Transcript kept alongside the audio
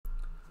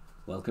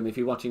Welcome if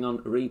you're watching on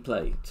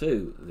replay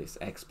to this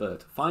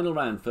expert final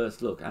round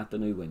first look at the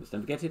new wins.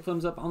 Don't forget to hit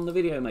thumbs up on the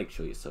video, make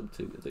sure you sub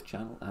to the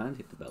channel and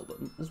hit the bell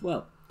button as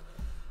well.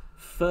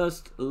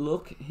 First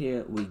look,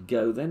 here we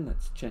go then.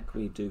 Let's check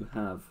we do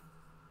have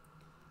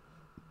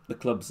the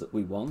clubs that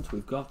we want.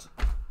 We've got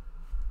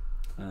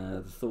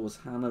the Thor's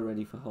Hammer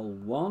ready for hole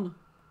 1.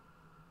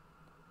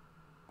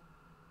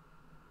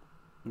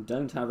 We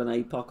don't have an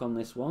APOC on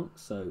this one,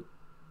 so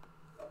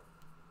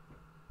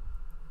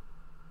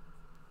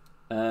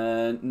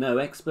no,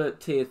 expert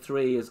tier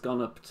 3 has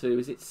gone up to,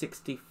 is it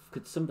 60?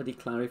 Could somebody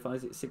clarify,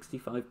 is it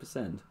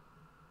 65%?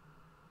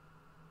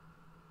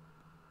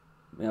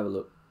 Let me have a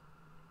look.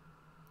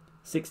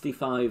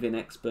 65 in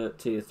expert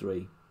tier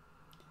 3.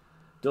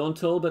 Dawn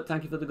Talbot,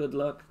 thank you for the good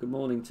luck. Good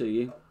morning to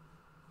you.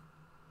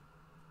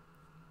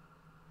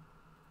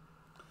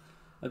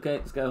 Okay,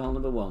 let's go hole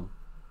number 1.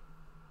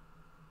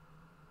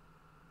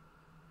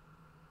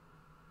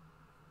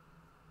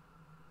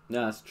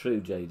 No, that's true,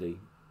 JD.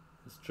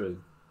 That's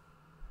true.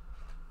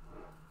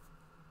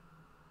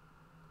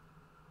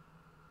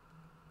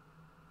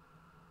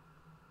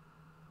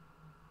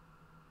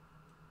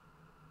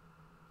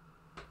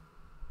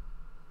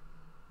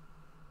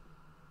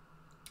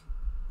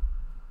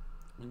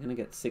 I'm going to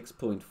get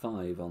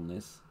 6.5 on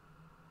this.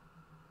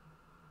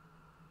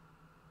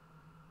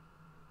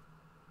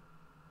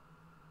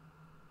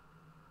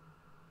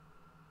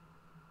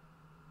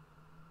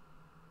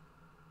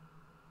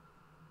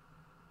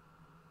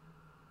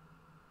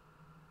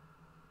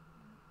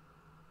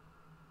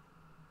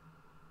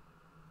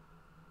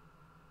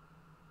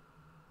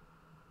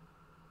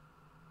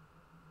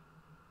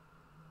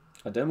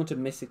 I don't want to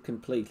miss it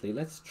completely.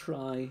 Let's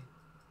try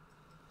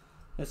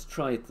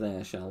it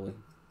there, shall we?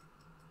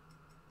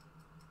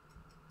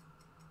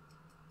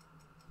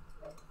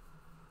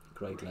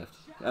 Great left.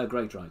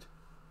 Great right.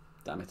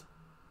 Damn it.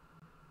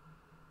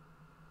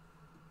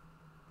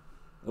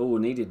 Oh,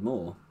 needed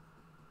more.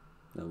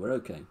 No, we're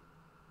okay.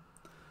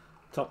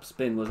 Top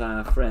spin was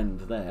our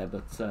friend there,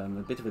 but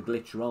a bit of a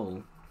glitch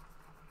roll.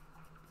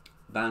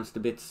 Bounced a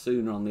bit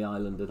sooner on the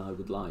island than I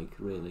would like,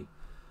 really.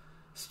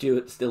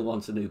 Stuart still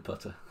wants a new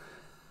putter.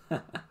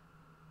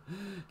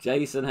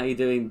 Jason, how you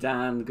doing?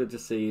 Dan, good to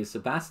see you.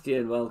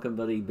 Sebastian, welcome,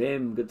 buddy.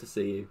 Bim, good to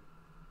see you.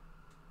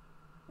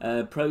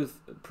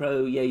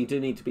 Pro, yeah, you do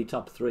need to be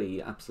top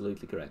 3.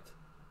 Absolutely correct.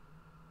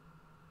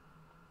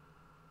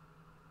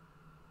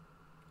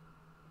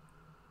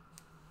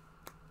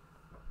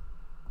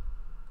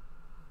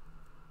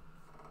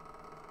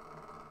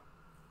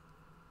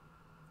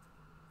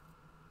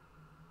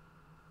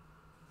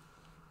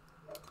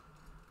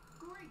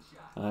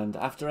 And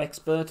after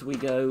expert, we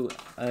go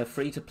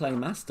free to play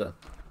master.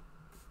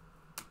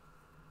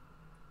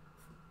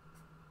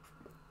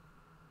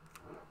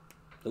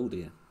 Oh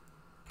dear.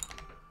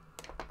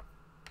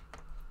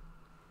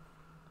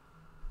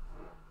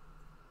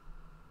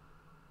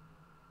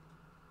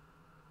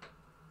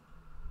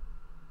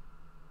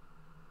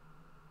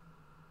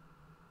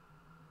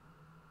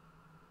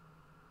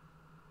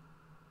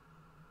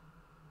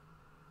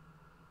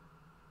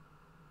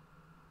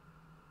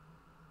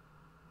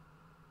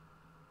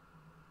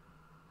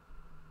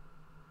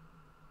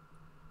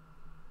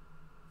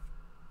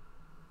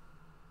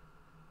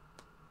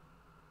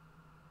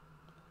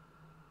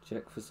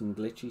 Check for some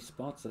glitchy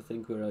spots. I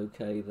think we're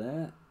okay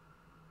there.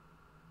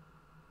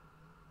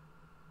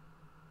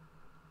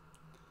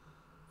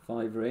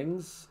 5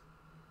 rings.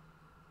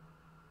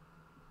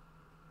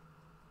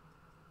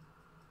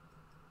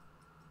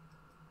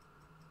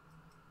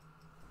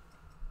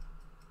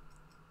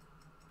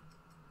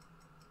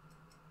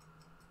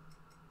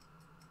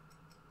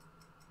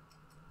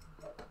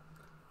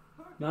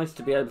 Nice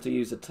to be able to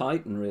use a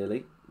Titan,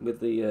 really, with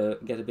the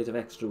get a bit of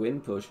extra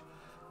win push.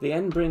 The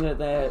Endbringer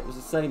there was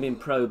the same in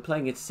Pro,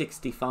 playing at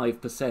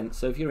 65%.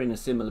 So if you're in a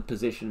similar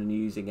position and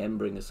you're using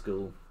Endbringer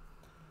School,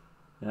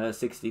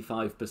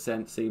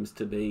 65% seems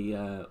to be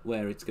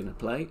where it's going to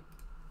play.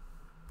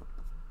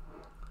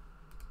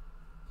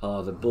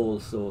 Oh, the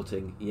ball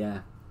sorting, yeah.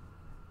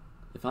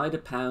 If I had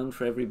 £1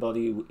 for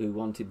everybody who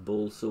wanted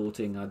ball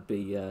sorting, I'd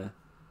be a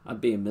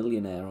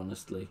millionaire,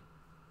 honestly.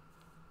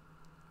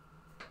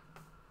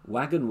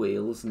 Wagon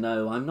wheels?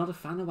 No, I'm not a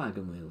fan of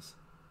wagon wheels.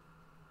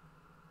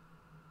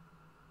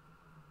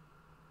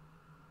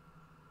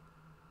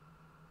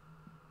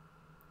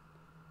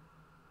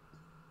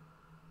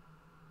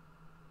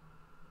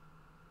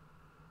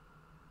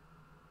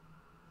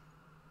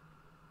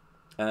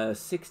 Uh,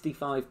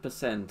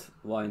 65%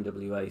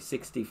 YNWA,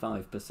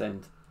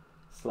 65%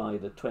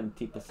 slider,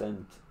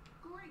 20%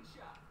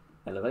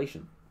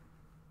 elevation.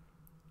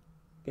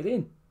 Get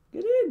in,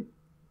 get in.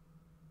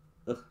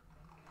 Ugh.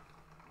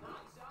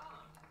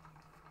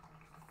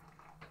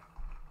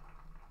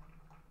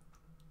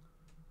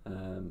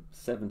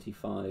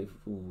 75.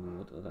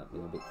 Ooh, that'd be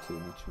a bit too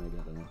much, maybe,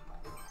 I don't know.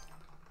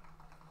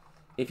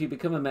 If you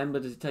become a member,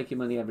 does it take your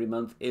money every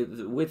month?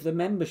 With the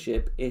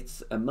membership,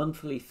 it's a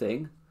monthly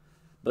thing.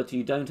 But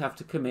you don't have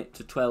to commit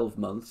to 12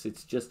 months.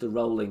 It's just a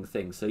rolling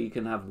thing. So you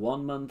can have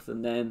 1 month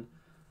and then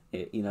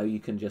You know, you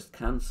can just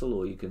cancel,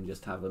 or you can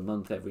just have a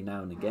month every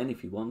now and again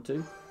if you want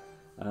to.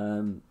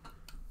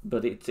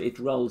 But it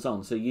rolls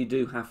on, so you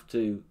do have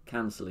to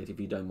cancel it if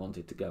you don't want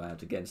it to go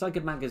out again. It's like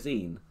a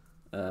magazine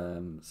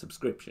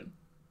subscription.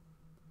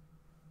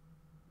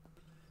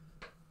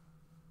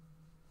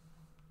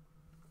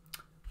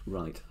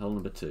 Right, hole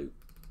number 2.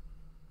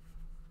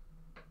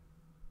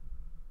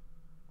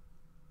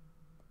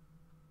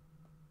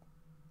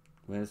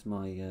 Where's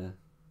my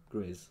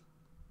Grizz?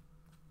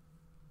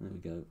 There we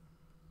go.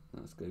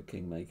 Let's go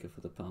Kingmaker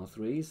for the par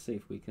 3s. See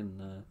if we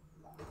can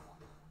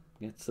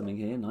get something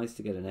here. Nice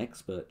to get an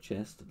expert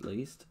chest at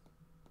least.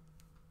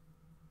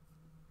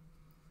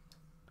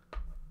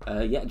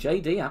 Yeah,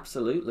 JD,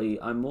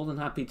 absolutely. I'm more than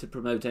happy to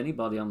promote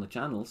anybody on the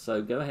channel.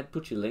 So go ahead,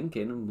 put your link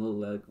in, and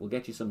we'll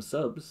get you some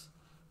subs.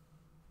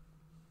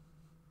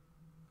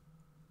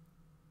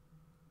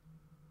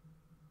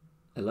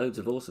 Loads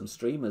of awesome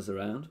streamers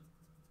around.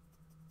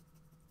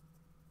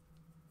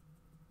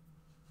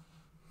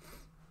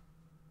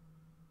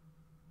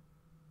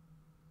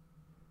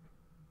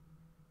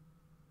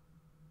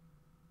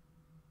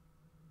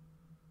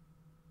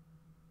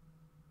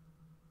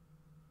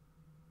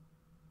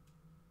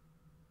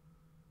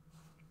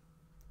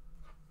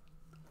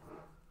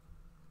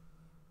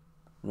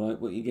 Right,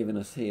 what are you giving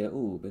us here?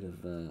 Oh, a bit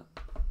of... okay.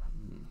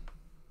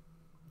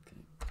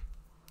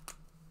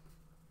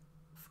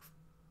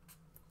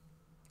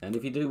 And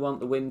if you do want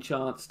the win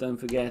charts, don't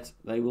forget,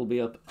 they will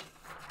be up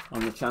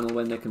on the channel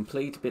when they're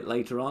complete a bit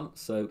later on.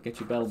 So get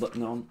your bell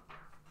button on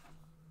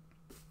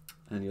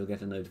and you'll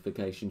get a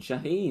notification.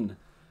 Shaheen,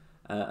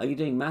 are you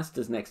doing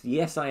Masters next?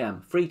 Yes, I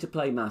am.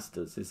 Free-to-play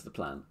Masters is the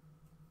plan.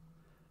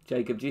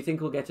 Jacob, do you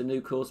think we'll get a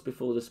new course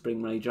before the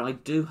Spring Major? I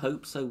do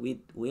hope so.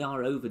 We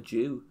are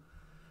overdue.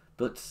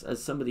 But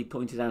as somebody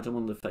pointed out on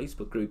one of the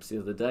Facebook groups the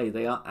other day,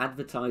 they are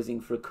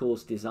advertising for a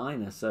course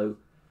designer. So,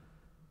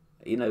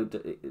 you know,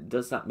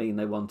 does that mean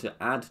they want to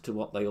add to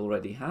what they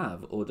already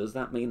have? Or does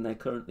that mean they're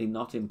currently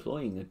not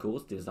employing a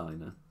course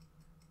designer?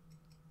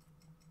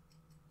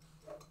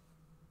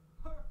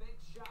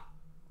 Perfect shot.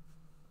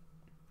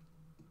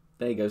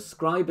 There you go.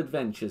 Scribe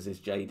Adventures is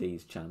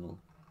JD's channel.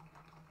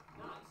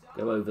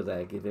 Go over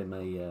there, give him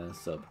a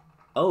sub.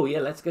 Oh, yeah,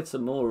 let's get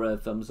some more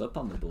thumbs up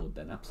on the board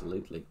then,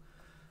 absolutely.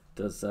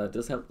 Does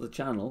help the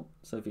channel,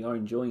 so if you are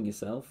enjoying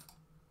yourself,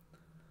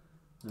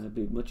 it'd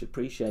be much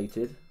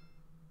appreciated.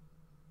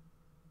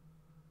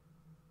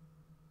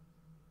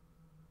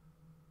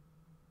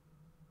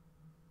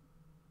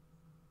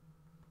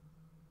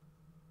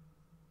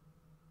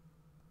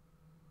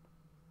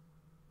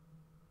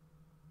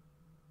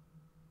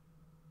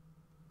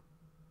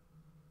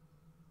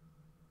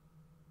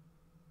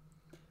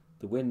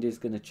 The wind is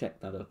going to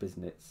check that up,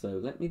 isn't it? So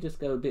let me just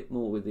go a bit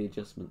more with the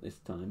adjustment this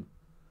time.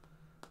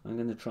 I'm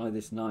going to try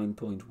this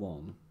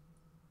 9.1.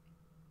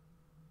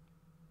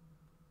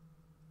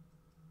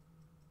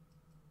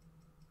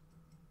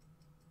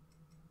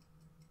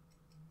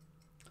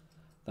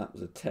 That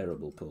was a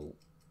terrible pull.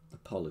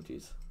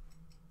 Apologies.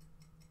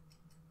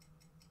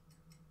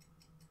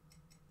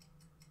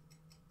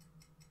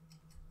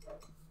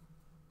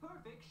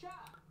 Perfect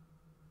shot.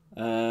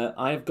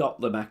 I've got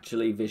them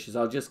actually, Vicious.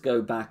 I'll just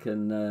go back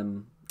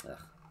and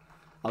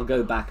I'll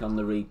go back on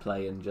the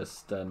replay and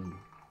just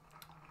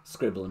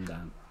scribble them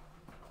down.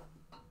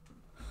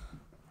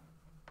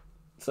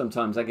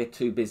 Sometimes I get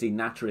too busy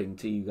nattering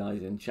to you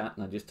guys in chat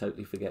and I just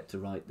totally forget to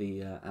write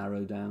the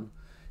arrow down.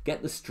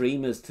 Get the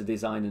streamers to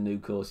design a new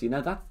course. You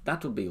know,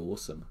 that would be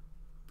awesome.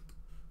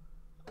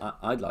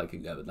 I'd like to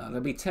go with that.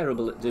 I'd be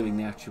terrible at doing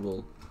the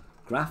actual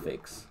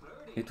graphics.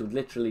 It would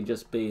literally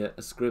just be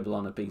a scribble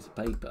on a piece of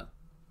paper.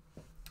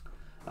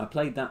 I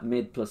played that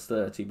mid plus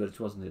 30, but it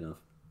wasn't enough.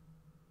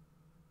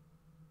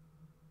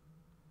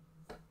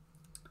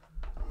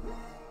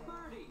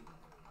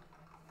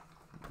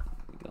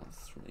 We got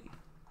 3.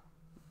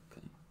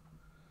 Okay.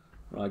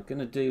 Right,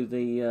 gonna do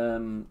the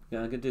I'm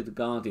gonna do the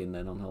Guardian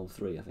then on hole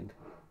 3, I think.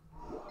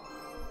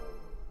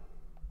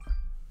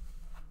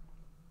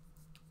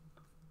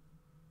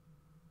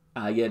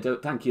 Yeah,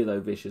 thank you though,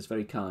 Vicious.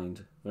 Very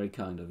kind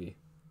of you.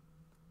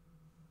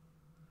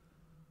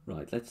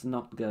 Right, let's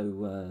not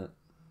go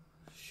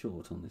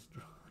short on this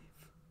drive.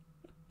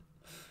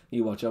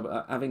 You watch,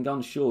 having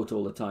gone short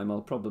all the time,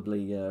 I'll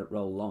probably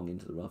roll long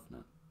into the rough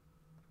now.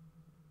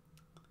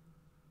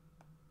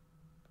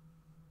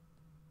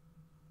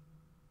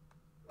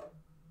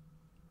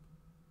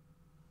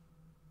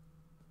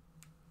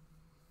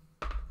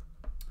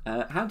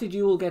 How did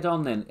you all get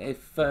on then?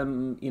 If,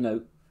 you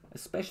know,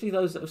 especially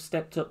those that have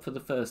stepped up for the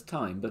first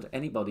time, but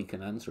anybody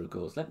can answer, of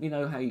course. Let me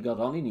know how you got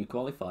on in your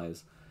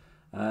qualifiers.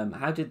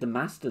 How did the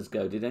Masters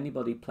go? Did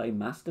anybody play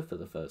Master for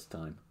the first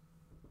time?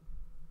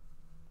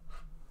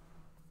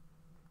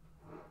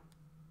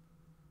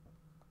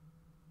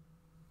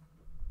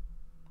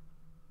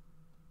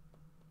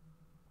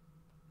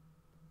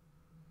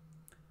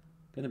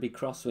 Going to be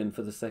crosswind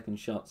for the second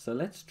shot, so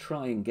let's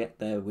try and get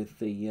there with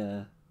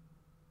the...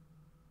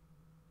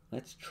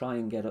 let's try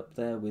and get up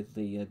there with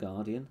the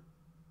Guardian.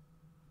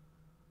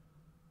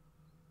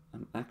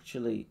 I'm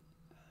actually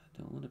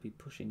Don't want to be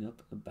pushing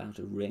up about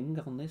a ring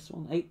on this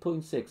one.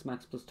 8.6,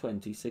 max plus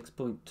 20,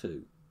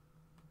 6.2.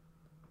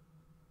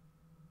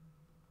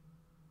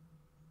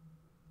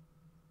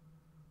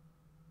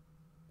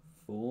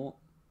 Four.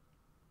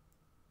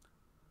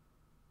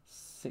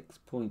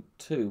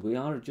 6.2. We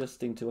are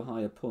adjusting to a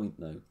higher point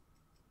though.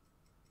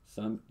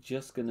 So I'm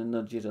just going to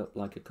nudge it up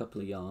like a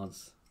couple of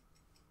yards.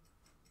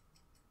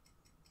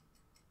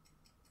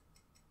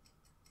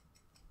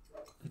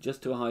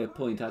 Just to a higher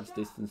point adds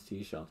distance to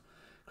your shot.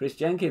 Chris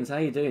Jenkins, how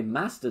you doing?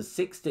 Masters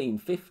 16,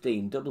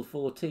 15, double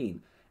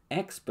 14.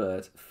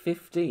 Expert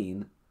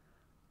 15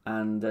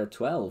 and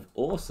 12.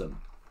 Awesome.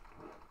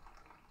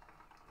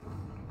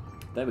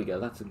 There we go.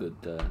 That's a good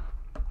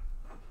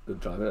good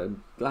drive.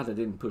 I'm glad I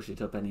didn't push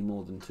it up any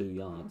more than 2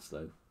 yards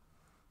though.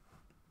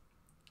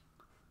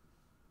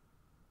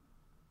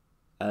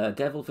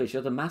 Devilfish,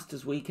 are the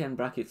Masters weekend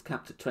brackets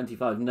capped at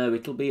 25? No,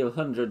 it'll be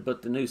 100,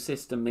 but the new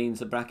system means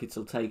the brackets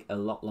will take a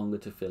lot longer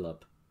to fill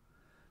up.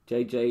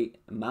 JJ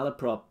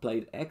Malaprop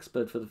played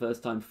Expert for the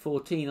first time,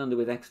 14 under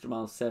with Extra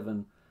Mile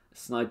 7,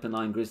 Sniper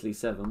 9, Grizzly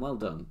 7. Well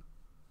done.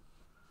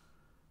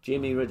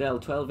 Jimmy Riddell,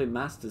 12 in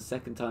Masters,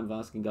 second time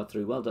Vaskin got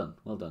through. Well done,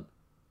 well done.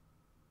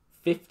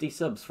 50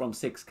 subs from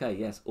 6k,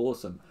 yes,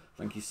 awesome.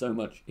 Thank you so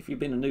much. If you've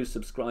been a new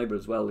subscriber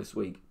as well this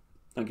week,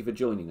 thank you for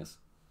joining us.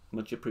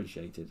 Much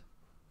appreciated.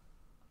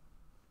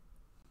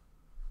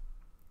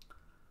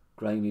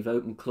 Graham, you've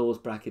opened Claw's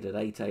bracket at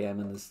 8 AM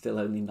and there's still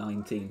only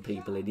 19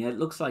 people in. Yeah, it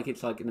looks like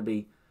it's like going to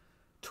be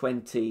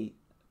 20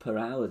 per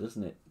hour,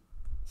 doesn't it?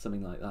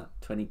 Something like that.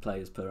 20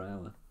 players per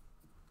hour.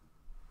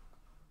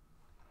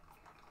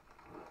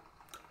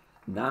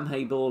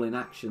 Namhae ball in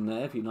action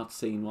there, if you've not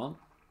seen one.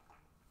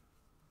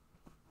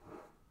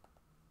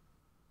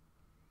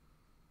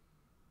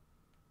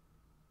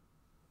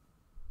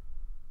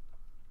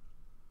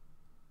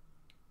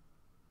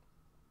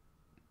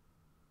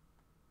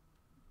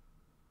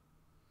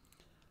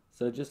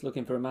 So just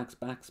looking for a max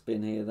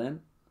backspin here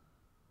then.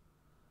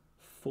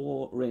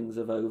 4 rings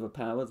of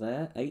overpower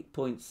there.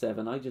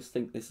 8.7. I just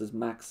think this is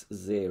max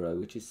 0,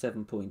 which is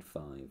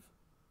 7.5.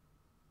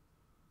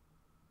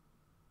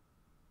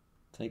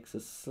 Takes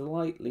us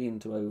slightly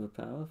into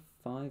overpower.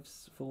 5,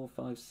 4,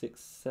 5, 6,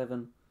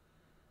 7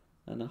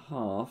 and a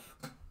half.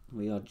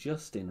 We are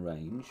just in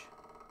range.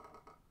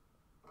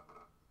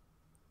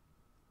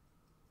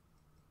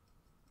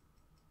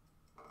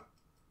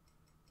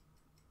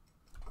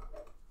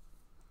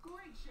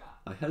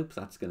 I hope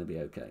that's going to be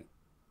okay.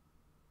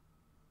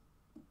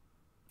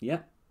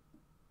 Yep.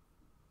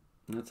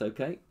 That's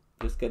okay.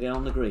 Just get it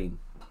on the green.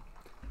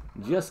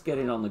 Just get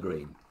it on the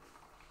green.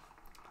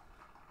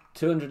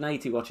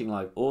 280 watching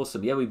live.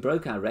 Awesome. Yeah, we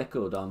broke our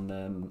record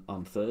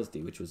on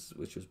Thursday, which was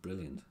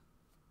brilliant.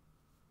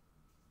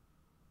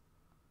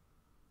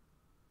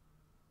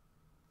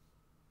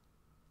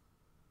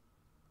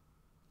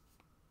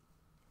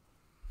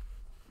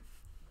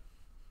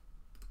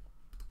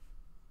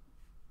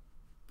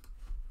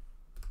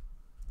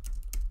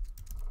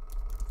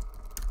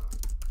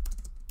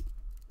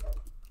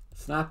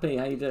 Snappy,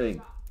 how you doing?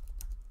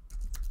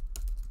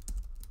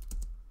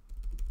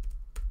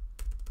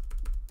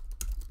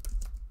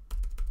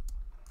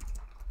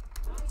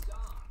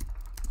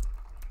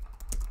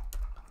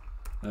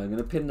 I'm going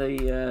to pin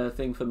the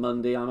thing for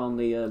Monday. I'm on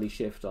the early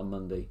shift on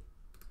Monday.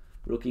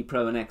 Rookie,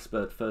 Pro and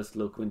Expert, first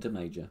look, Winter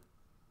Major.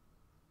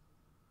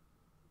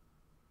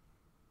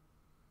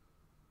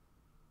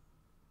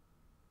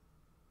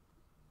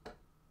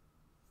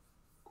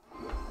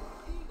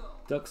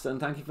 Duxon,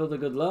 thank you for the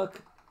good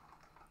luck.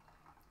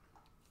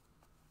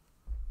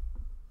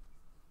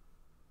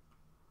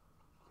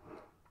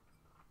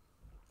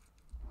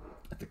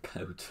 The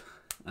coat.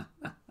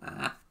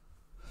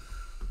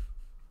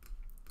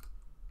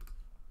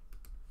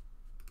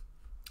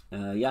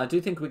 Yeah, I do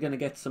think we're going to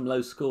get some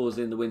low scores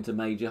in the Winter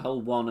Major. Hole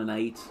 1 and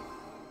 8.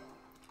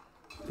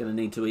 Going to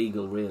need to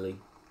eagle, really,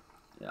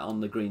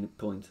 on the green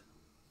point.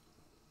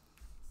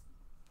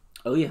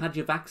 Oh, you had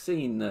your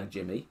vaccine,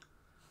 Jimmy.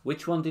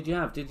 Which one did you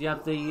have? Did you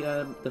have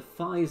the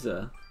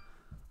Pfizer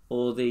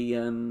or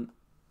the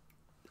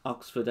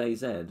Oxford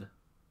AZ?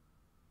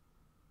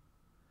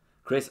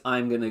 Chris,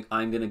 I'm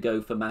gonna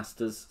go for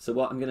Masters. So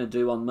what I'm gonna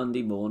do on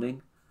Monday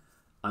morning,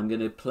 I'm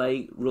gonna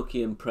play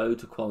Rookie and Pro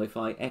to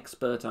qualify.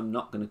 Expert, I'm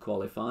not gonna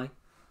qualify,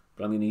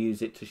 but I'm gonna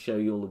use it to show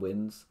you all the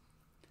wins,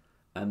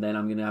 and then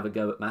I'm gonna have a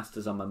go at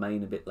Masters on my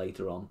main a bit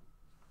later on.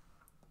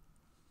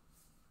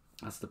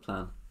 That's the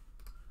plan.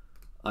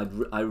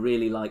 I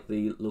really like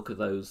the look of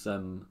those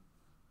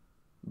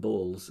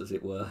balls, as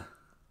it were,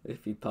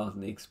 if you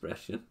pardon the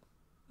expression.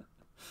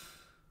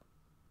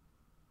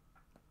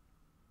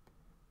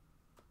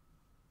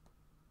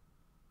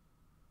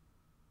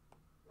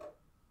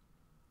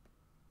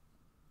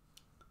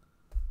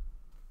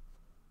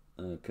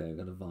 Okay, we've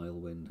got a vile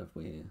wind, have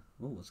we here?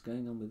 Oh, what's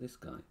going on with this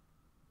guy?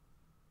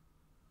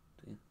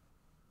 Dear.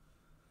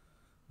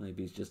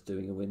 Maybe he's just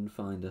doing a wind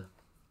finder.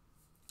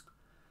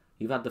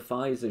 You've had the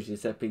Pfizer,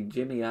 Giuseppe.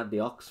 Jimmy had the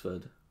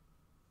Oxford.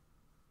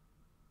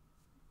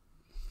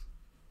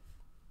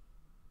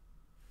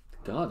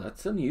 God,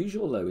 that's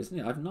unusual though, isn't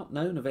it? I've not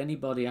known of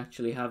anybody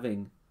actually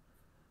having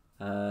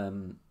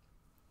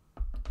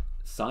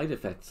side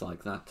effects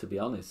like that, to be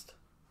honest.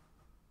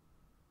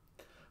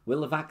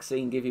 Will the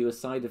vaccine give you a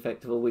side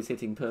effect of always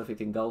hitting perfect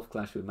in Golf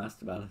Clash with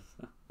Master Balance?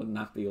 Wouldn't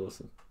that be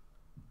awesome?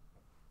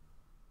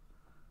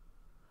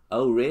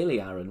 Oh, really,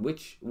 Aaron?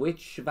 Which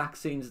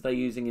vaccines are they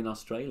using in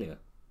Australia?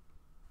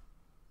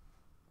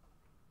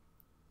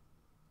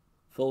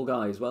 Fall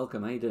Guys,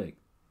 welcome. How you doing?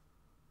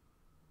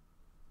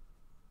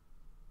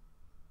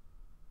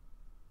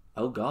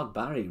 Oh God,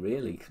 Barry,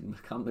 really?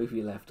 Can't move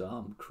your left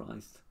arm.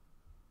 Christ.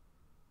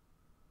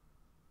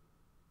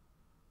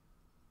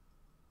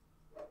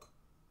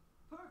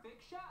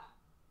 Perfect shot.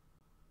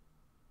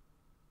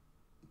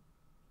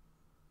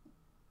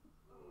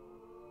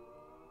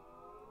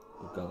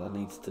 Oh God, that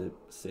needs to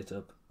sit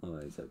up. Oh,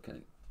 it's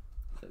okay.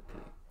 It's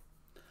okay.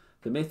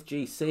 The Myth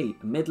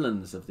GC,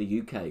 Midlands of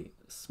the UK,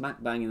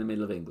 smack bang in the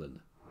middle of England.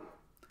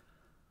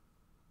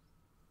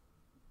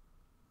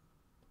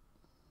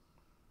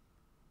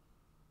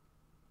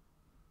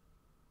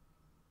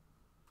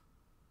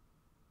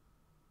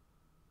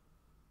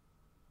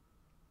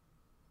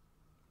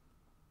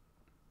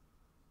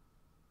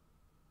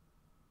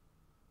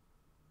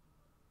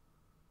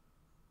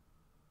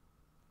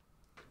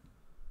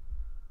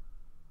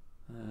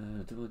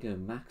 Do I go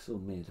max or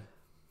mid?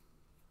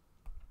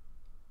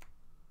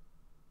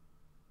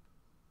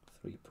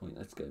 3 point.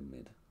 Let's go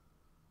mid.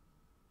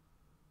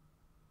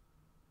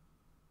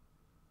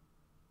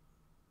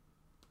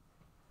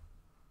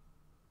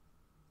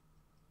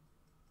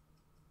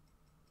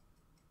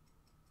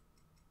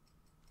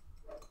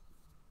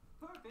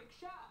 Perfect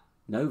shot.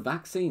 No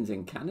vaccines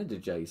in Canada,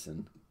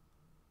 Jason.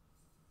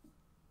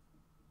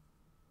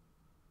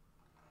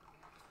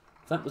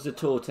 If that was a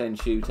Tour 10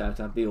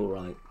 shootout, I'd be all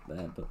right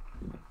there, but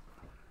you know,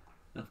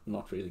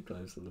 not really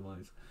close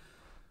otherwise.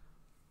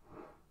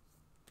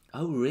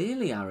 Oh,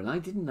 really, Aaron? I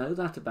didn't know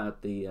that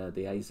about the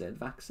AZ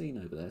vaccine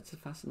over there. It's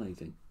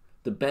fascinating.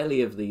 The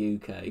belly of the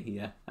UK,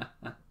 yeah.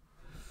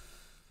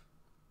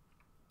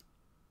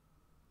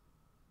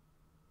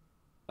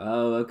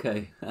 Oh,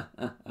 okay.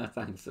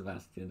 Thanks,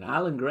 Sebastian.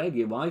 Alan Gregg,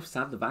 your wife's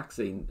had the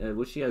vaccine.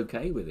 Was she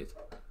okay with it?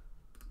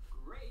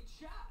 Great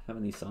shot. Have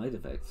any side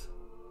effects?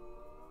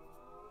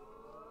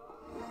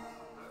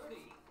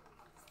 Birdie.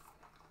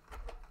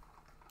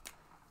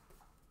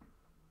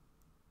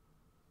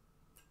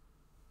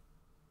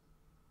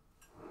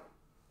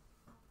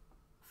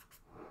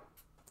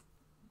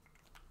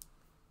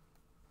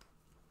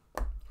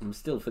 I'm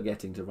still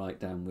forgetting to write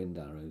down wind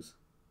arrows.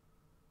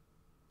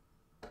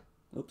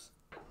 Oops.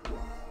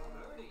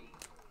 Birdie.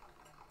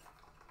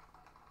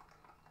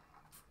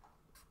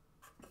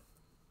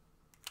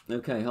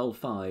 Okay, hole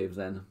 5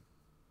 then.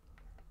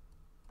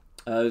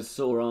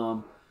 Sore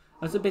arm.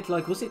 That's a bit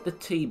like, was it the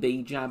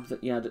TB jab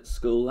that you had at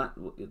school?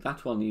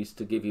 That one used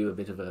to give you a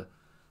bit of a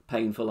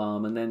painful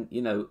arm, and then,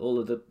 you know, all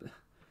of the...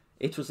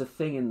 It was a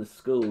thing in the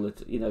school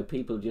that, you know,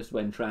 people just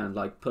went round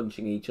like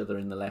punching each other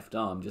in the left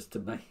arm just to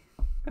make...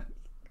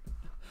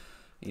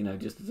 you know,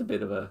 just as a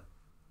bit of a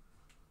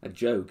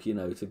joke, you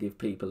know, to give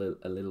people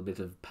a little bit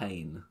of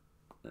pain.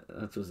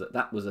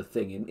 That was a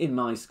thing. In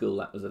my school,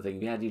 that was a thing.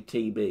 If you had your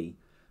TB,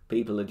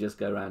 people would just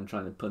go around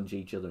trying to punch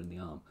each other in the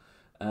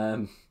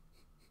arm.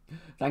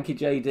 Thank you,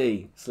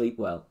 JD. Sleep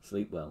well.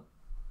 Sleep well.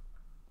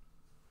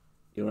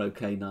 You're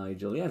okay,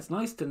 Nigel. Yeah, it's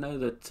nice to know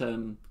that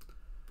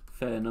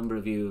fair number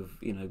of you have,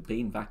 you know,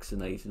 been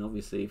vaccinated.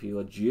 Obviously, if you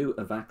are due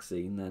a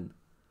vaccine, then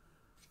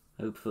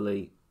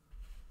hopefully,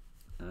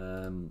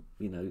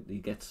 you know, you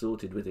get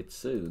sorted with it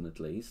soon, at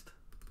least.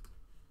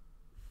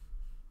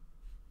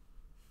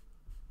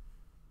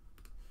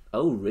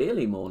 Oh,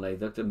 really, Mornay?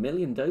 They've got 1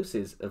 million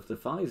doses of the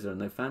Pfizer,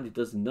 and they found it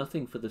does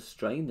nothing for the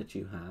strain that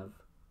you have.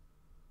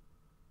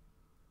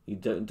 You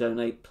don't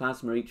donate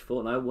plasma each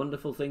fortnight. A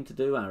wonderful thing to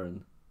do,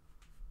 Aaron.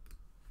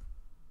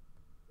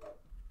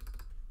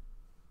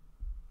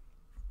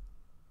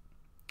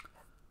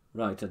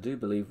 Right, I do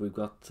believe we've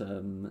got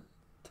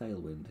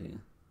tailwind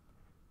here.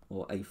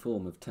 Or a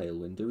form of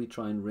tailwind. Do we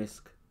try and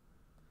risk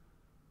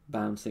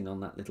bouncing on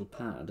that little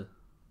pad?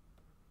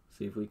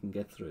 See if we can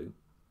get through.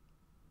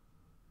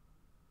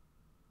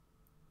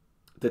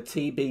 The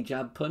TB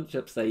jab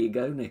punch-ups, there you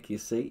go, Nick. You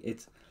see,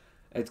 it's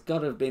got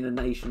to have been a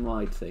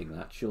nationwide thing,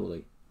 that,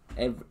 surely.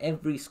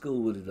 Every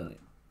school would have done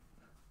it.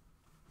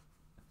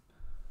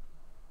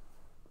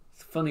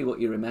 It's funny what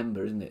you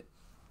remember, isn't it?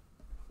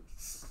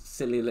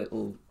 Silly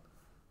little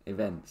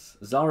events.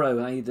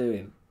 Zorro, how you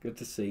doing? Good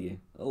to see you.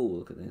 Oh,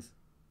 look at this.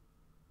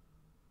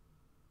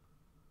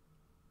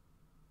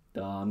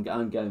 Oh, I'm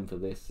going for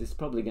this. It's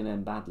probably going to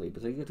end badly,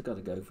 but you've got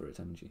to go for it,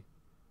 haven't you?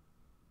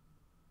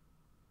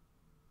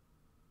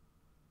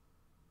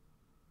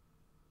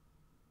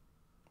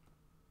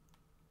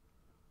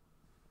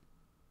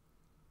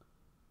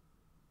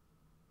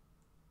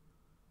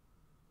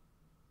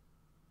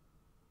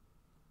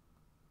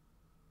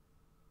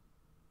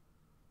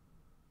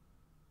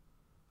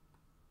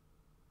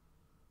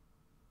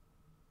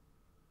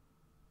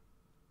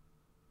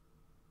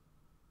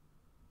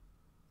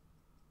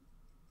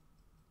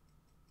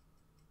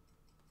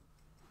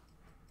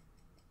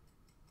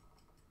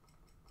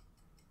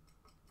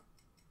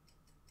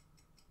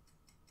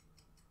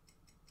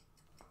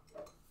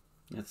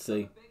 Let's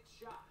see. Perfect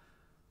shot.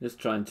 Just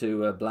trying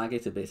to blag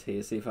it a bit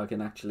here, see if I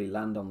can actually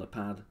land on the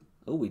pad.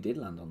 Oh, we did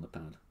land on the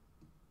pad.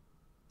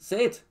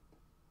 Sit!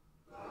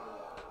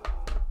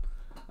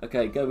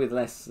 Okay, go with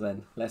less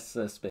then. Less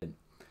spin.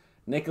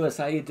 Nicholas,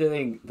 how you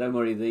doing? Don't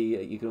worry,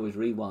 you can always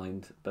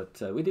rewind.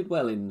 But we did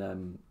well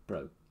in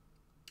Pro.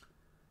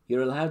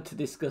 You're allowed to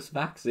discuss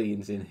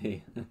vaccines in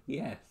here.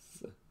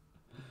 Yes.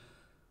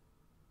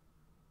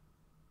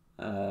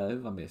 Who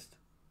have I missed?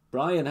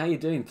 Brian, how you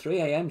doing? 3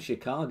 a.m.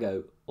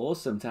 Chicago.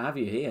 Awesome to have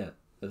you here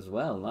as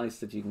well. Nice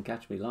that you can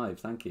catch me live.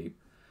 Thank you.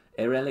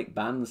 Erelic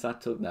bands,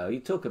 that took... No, you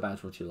talk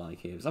about what you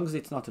like here. As long as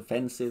it's not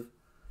offensive.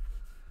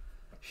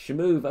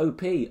 Shmoove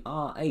OP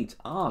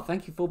R8.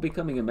 Thank you for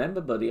becoming a member,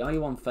 buddy. Are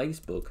you on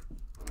Facebook?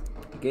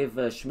 Give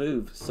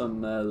Shmoove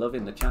some love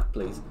in the chat,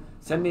 please.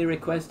 Send me a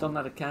request on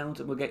that account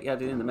and we'll get you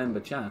added in the member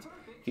chat.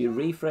 If you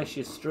refresh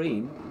your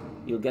stream,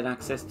 you'll get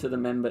access to the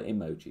member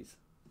emojis.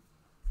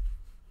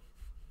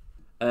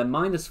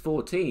 Minus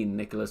 14,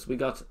 Nicholas. We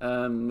got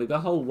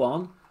hole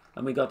 1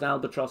 and we got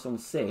albatross on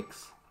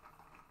 6.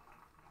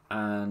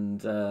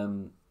 And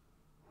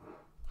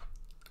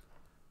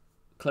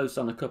close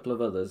on a couple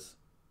of others.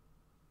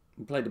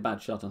 We played a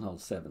bad shot on hole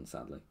 7,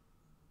 sadly.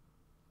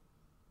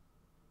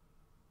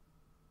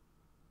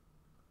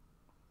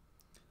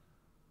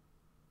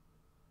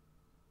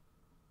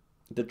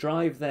 The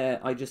drive there,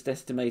 I just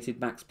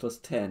estimated max plus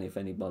 10 if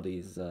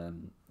anybody's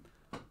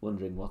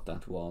wondering what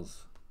that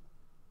was.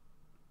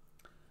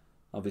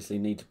 Obviously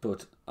need to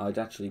put, I'd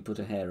actually put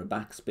a hair of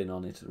backspin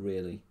on it,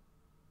 really.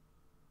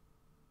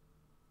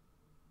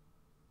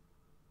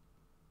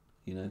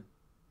 You know?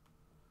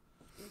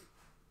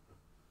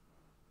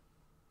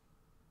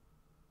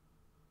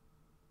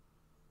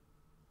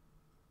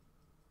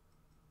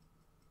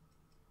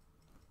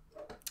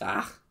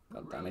 Ah,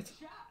 god damn it.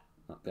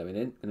 Not going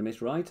in. Gonna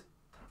miss right.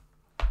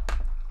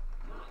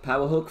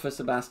 Power hook for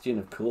Sebastian,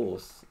 of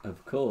course.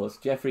 Of course.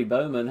 Jeffrey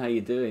Bowman, how you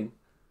doing?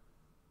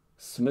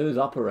 Smooth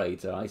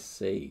operator, I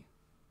see.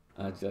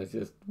 I'm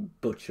just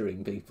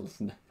butchering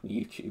people's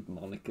YouTube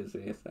monikers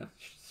here.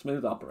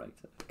 Smooth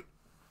operator.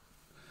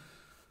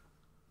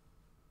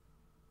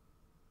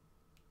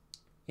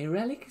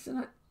 Irelic,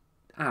 isn't it?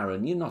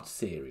 Aaron, you're not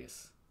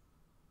serious.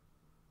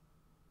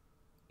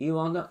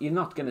 You're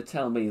not going to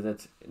tell me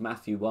that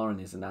Matthew Warren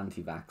is an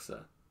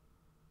anti-vaxxer.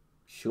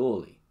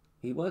 Surely.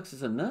 He works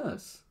as a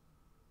nurse.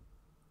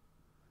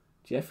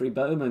 Jeffrey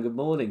Bowman, good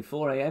morning.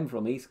 4 a.m.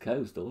 from East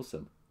Coast.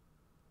 Awesome.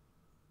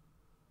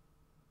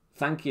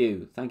 Thank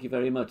you. Thank you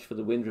very much for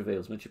the wind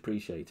reveals. Much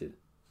appreciated.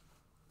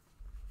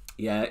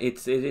 Yeah,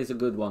 it is a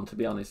good one, to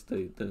be honest,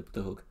 the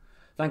hook.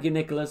 Thank you,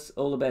 Nicholas.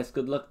 All the best.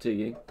 Good luck to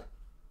you.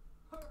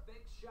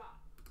 Perfect shot.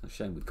 A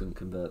shame we couldn't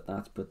convert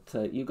that,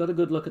 but you got a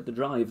good look at the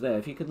drive there.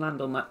 If you could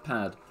land on that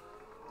pad,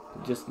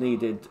 just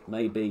needed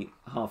maybe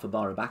half a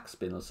bar of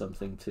backspin or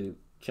something to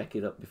check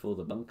it up before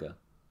the bunker.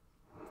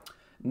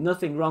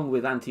 Nothing wrong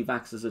with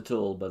anti-vaxxers at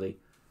all, buddy.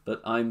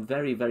 But I'm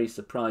very, very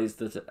surprised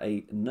that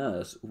a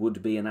nurse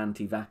would be an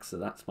anti-vaxxer.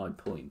 That's my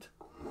point.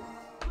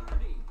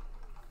 30.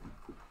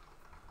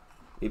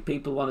 If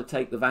people want to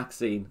take the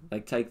vaccine, they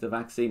take the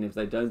vaccine. If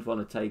they don't want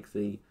to take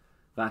the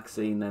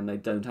vaccine, then they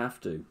don't have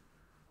to.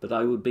 But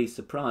I would be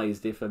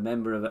surprised if a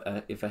member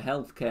of if a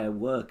healthcare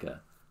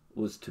worker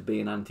was to be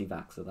an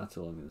anti-vaxxer. That's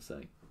all I'm going to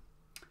say.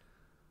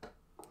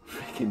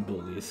 Freaking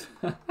bullies.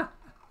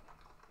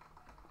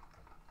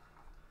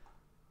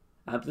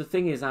 The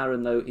thing is,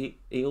 Aaron, though,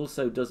 he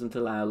also doesn't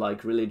allow,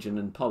 like, religion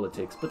and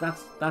politics. But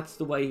that's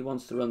the way he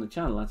wants to run the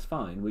channel. That's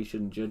fine. We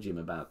shouldn't judge him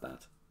about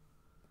that.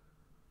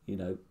 You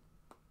know,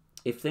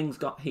 if things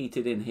got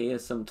heated in here,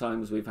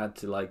 sometimes we've had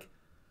to, like,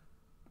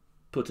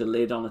 put a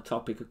lid on a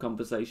topic of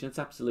conversation. It's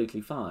absolutely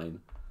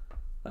fine.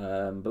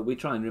 But we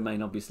try and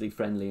remain, obviously,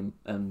 friendly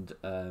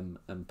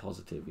and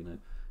positive, you know.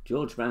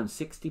 George Brown,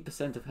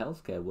 60% of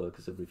healthcare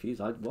workers have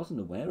refused. I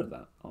wasn't aware of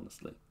that,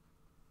 honestly.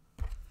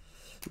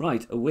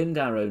 Right, a wind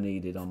arrow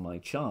needed on my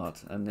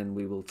chart, and then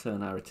we will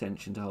turn our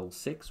attention to hole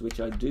 6,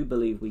 which I do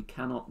believe we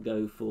cannot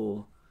go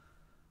for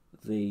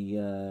the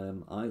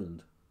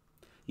island.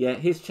 Yeah,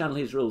 his channel,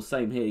 his rules,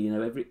 same here. You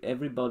know,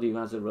 everybody who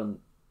has a run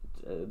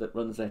that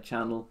runs their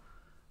channel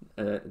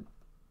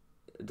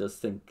does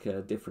think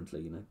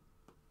differently. You know.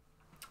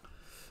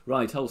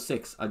 Right, hole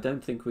 6. I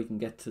don't think we can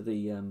get to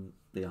the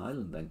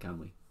island then, can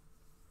we?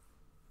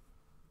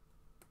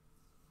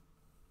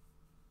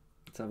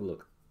 Let's have a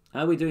look.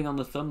 How are we doing on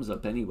the thumbs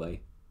up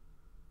anyway?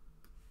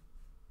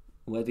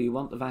 Whether you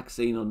want the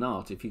vaccine or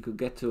not, if you could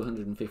get to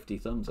 150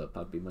 thumbs up,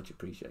 I'd be much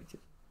appreciated.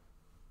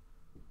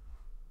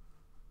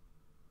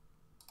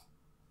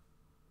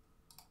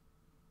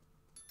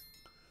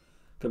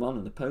 Come on,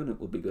 an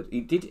opponent would be good.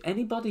 Did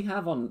anybody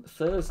have on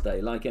Thursday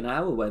like an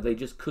hour where they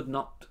just could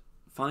not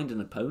find an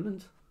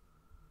opponent?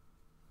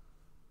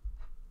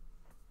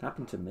 It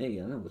happened to me.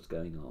 I don't know what's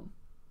going on.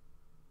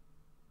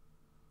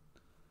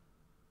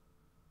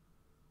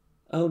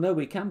 Oh, no,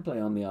 we can play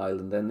on the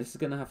island then. This is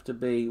going to have to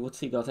be... What's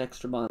he got?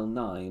 Extra mile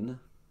 9.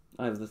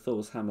 I have the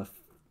Thor's Hammer...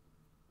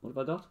 What have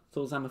I got?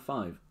 Thor's Hammer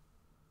 5.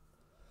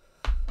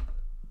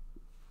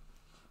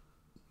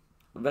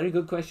 very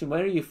good question.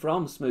 Where are you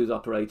from, Smooth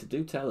Operator?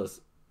 Do tell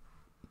us.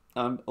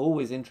 I'm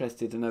always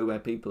interested to know where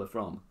people are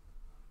from.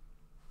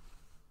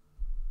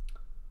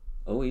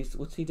 Oh,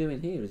 what's he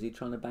doing here? Is he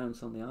trying to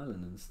bounce on the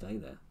island and stay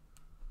there?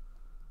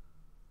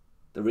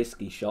 The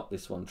risky shot,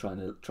 this one, trying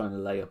to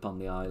lay up on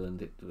the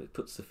island. It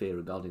puts the fear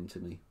of God into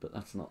me, but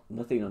that's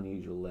nothing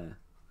unusual there.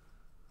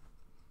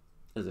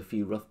 There's a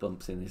few rough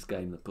bumps in this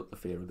game that put the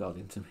fear of God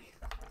into me.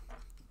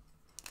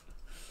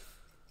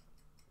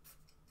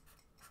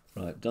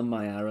 Right, done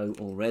my arrow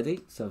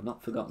already, so I've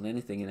not forgotten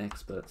anything in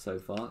Expert so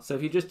far. So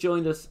if you just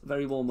joined us,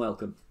 very warm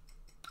welcome.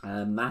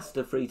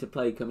 Master free to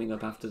play coming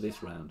up after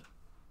this round.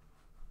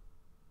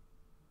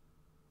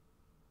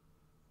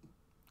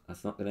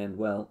 That's not going to end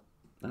well.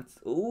 That's...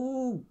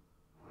 Oh,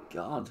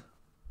 God.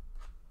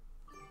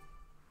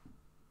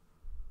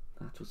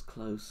 That was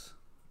close.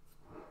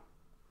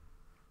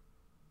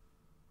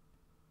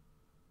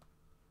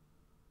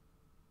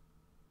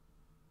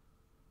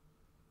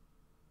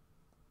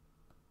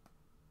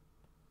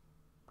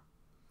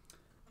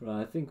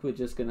 Right, I think we're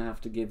just going to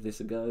have to give this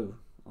a go,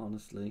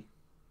 honestly.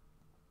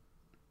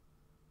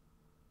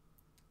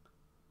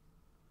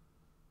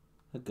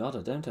 Oh God,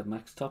 I don't have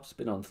max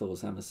topspin on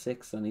Thor's Hammer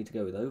 6. I need to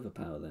go with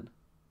Overpower then.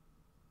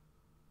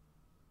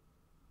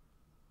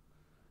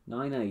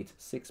 9.8,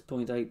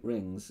 6.8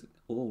 rings,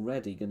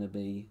 already going to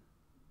be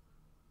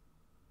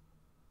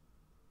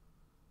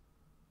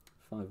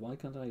 5. Why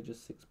can't I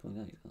just 6.8?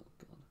 Oh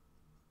God.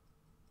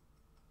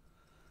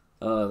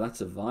 Oh, that's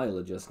a vile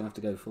adjust. Going to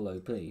have to go full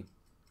OP.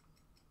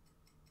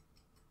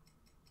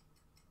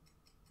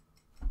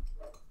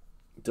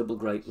 Double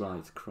great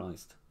right,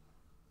 Christ.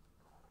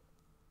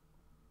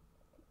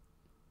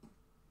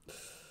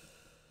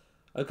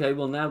 Okay,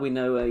 well now we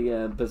know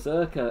a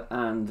Berserker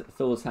and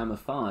Thor's Hammer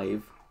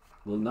 5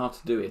 will not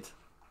do it.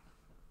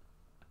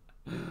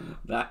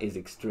 That is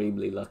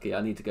extremely lucky. I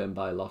need to go and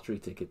buy a lottery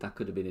ticket. That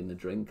could have been in the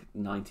drink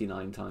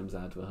 99 times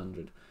out of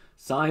 100.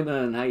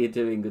 Simon, how you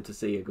doing? Good to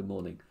see you. Good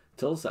morning.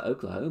 Tulsa,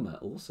 Oklahoma.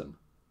 Awesome.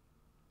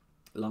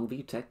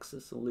 Longview,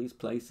 Texas. All these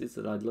places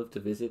that I'd love to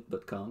visit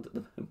but can't at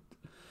the moment.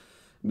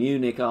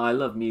 Munich. Oh, I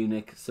love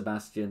Munich,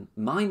 Sebastian.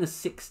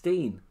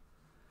 -16.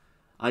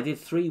 I did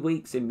 3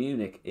 weeks in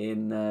Munich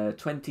in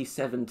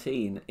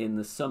 2017 in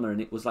the summer,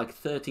 and it was like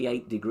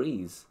 38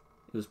 degrees.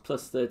 It was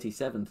plus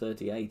 37,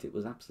 38. It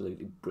was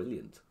absolutely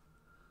brilliant.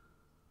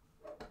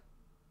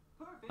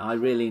 I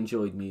really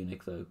enjoyed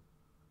Munich, though.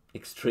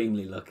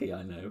 Extremely lucky,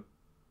 I know.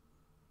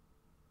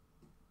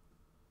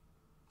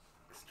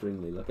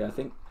 Extremely lucky. I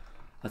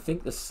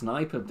think the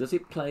sniper, does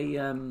it play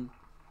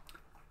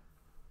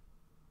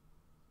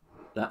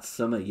that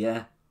summer?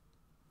 Yeah.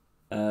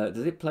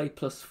 Does it play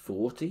plus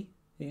 40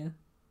 here?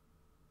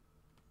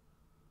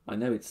 I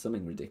know it's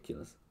something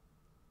ridiculous.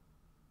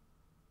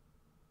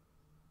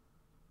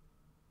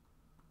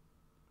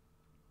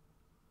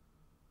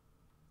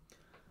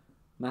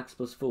 Max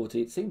plus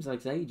 40. It seems like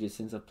it's ages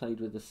since I've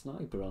played with a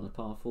sniper on a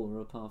par 4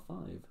 or a par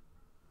 5.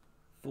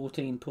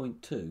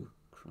 14.2.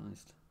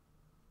 Christ.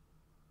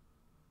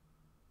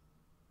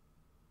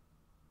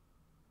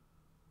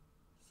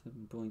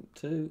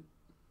 .2.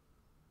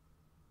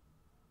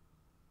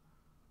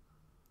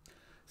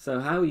 So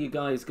how are you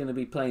guys going to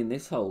be playing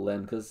this hole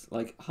then? Because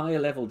like higher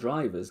level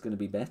driver is going to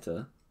be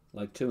better,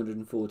 like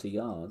 240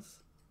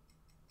 yards.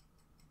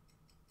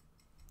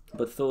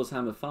 But Thor's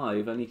Hammer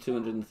 5 only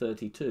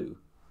 232.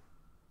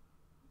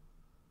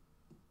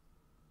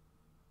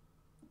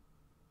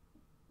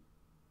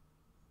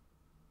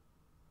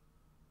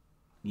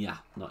 Yeah,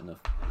 not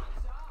enough.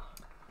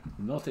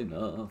 Not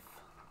enough.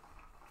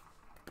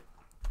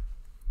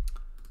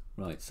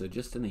 Right, so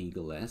just an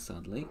eagle there,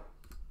 sadly.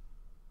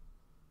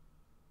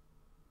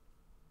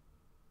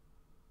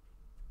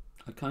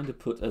 I kind of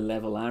put a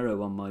level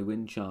arrow on my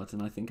wind chart,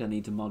 and I think I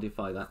need to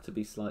modify that to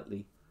be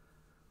slightly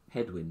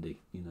headwindy,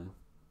 you know.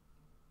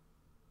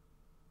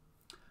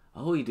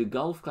 Oh, you do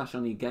Golf Clash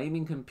on your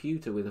gaming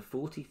computer with a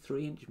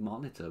 43-inch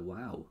monitor.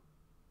 Wow.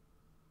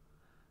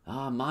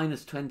 Ah,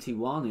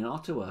 -21 in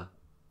Ottawa.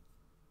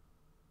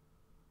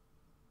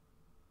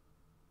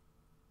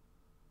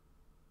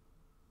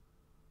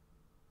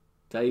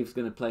 Dave's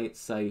going to play it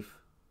safe.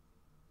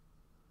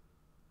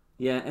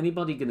 Yeah,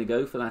 anybody going to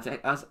go for that?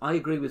 As I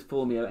agree with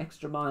Formio,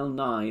 Extra Mile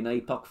 9,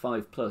 APOC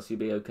 5+, you'll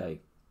be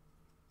okay.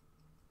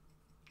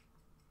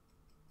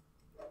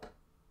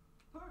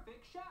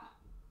 Perfect shot.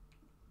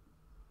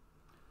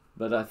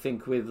 But I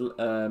think with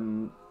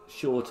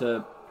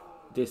shorter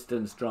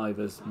distance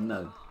drivers,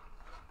 no.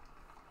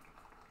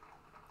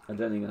 I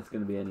don't think that's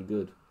going to be any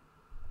good.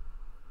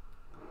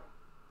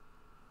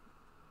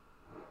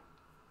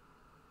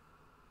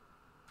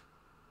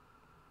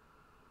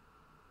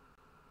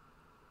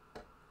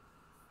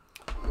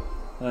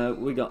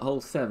 We got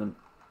hole 7.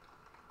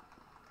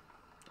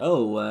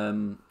 Oh,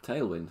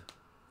 tailwind.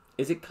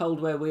 Is it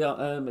cold where we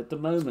are at the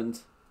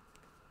moment?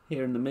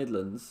 Here in the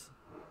Midlands,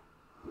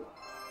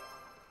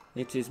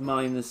 it is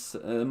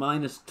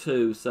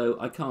 -2, so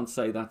I can't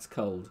say that's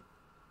cold.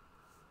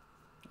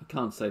 I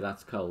can't say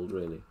that's cold,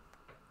 really.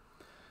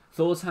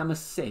 Thor's Hammer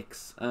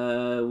 6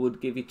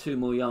 would give you 2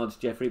 more yards,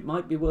 Jeffrey. It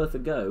might be worth a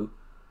go.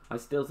 I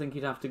still think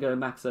you'd have to go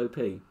max OP.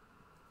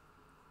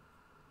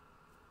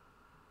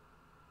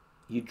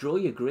 You draw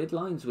your grid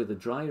lines with a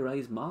dry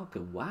erase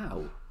marker.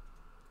 Wow.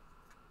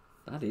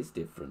 That is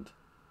different.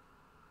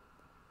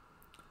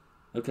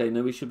 Okay,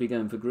 no, we should be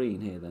going for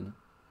green here then.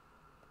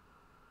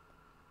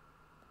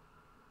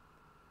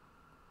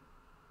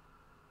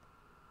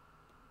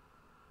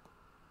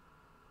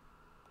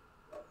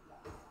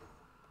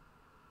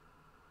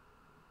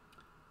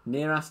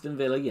 Near Aston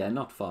Villa, yeah,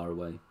 not far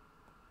away.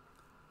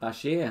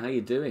 Bashir, how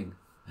you doing?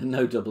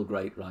 No double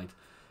great, right?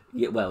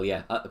 Yeah, well,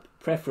 yeah,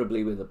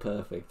 preferably with a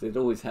perfect. It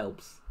always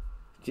helps.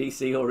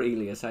 GC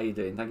Aurelius, how you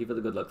doing? Thank you for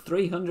the good luck.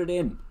 300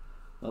 in.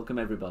 Welcome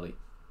everybody.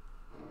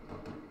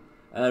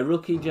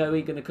 Rookie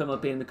Joey going to come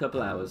up in a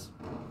couple hours.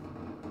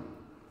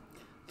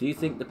 Do you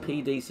think the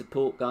PD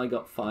support guy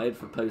got fired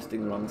for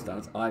posting the wrong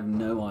stats? I have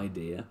no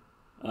idea.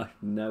 I have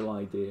no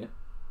idea.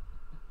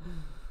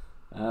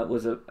 That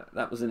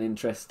was an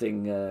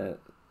interesting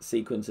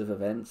sequence of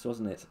events,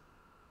 wasn't it?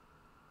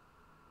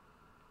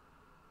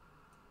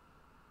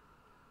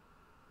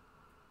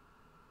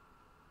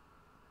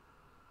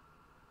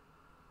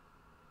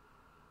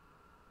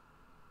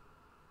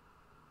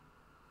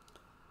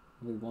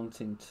 We're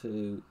wanting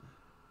to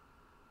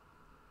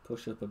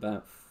push up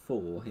about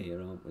 4 here,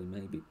 aren't we?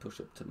 Maybe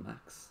push up to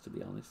max, to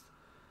be honest.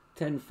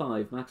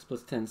 10.5, max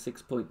plus 10,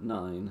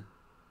 6.9.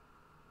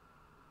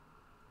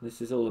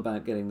 This is all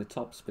about getting the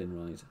top spin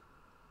right.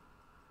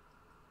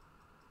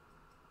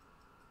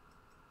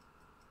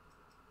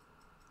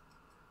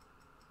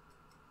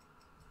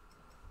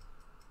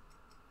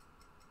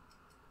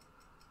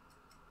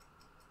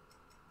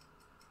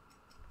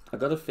 I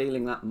got a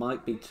feeling that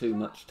might be too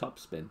much top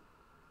spin.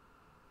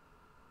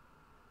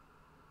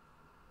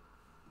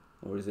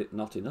 Or is it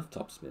not enough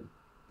top spin?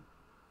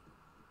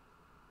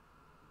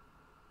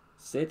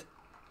 Sid?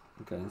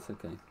 Okay, that's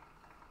okay.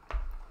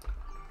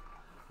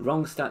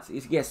 Wrong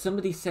stats. Yes,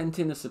 somebody sent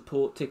in a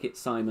support ticket,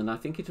 Simon. I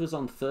think it was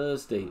on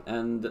Thursday,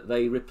 and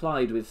they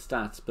replied with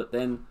stats, but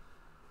then,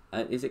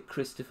 is it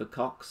Christopher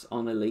Cox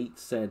on Elite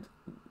said,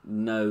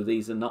 no,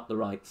 these are not the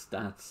right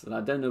stats. And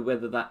I don't know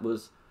whether that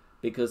was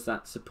because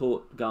that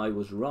support guy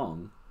was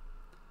wrong,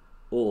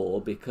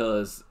 or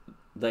because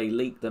they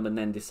leaked them and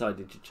then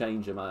decided to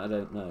change them. I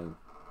don't know.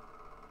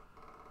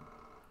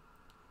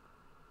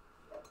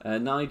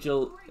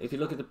 Nigel, if you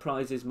look at the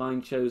prizes,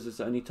 mine shows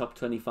us only top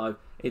 25.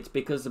 It's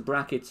because the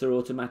brackets are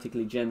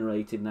automatically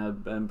generated now.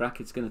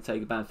 Brackets going to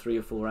take about 3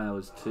 or 4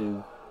 hours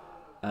to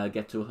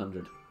get to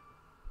 100,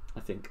 I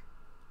think.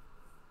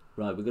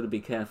 Right, we've got to be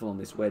careful on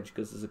this wedge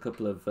because there's a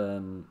couple of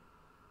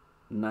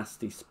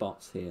nasty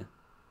spots here.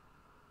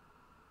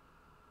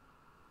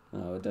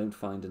 Oh, I don't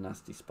find a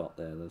nasty spot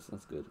there.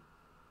 That's good.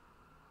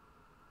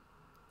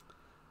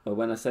 But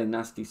when I say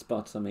nasty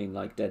spots, I mean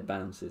like dead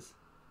bounces.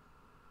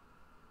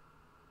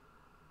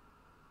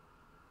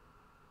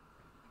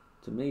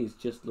 To me, it's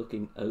just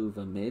looking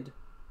over mid.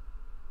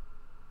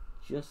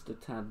 Just a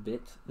tad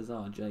bit, as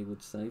RJ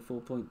would say.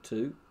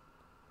 4.2.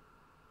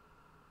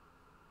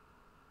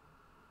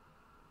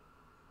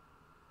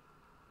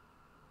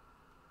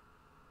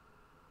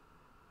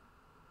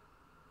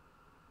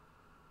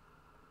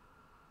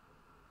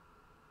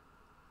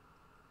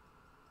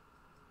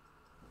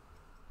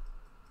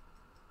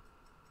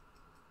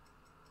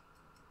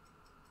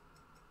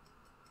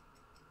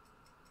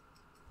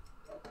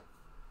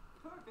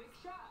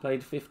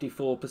 Played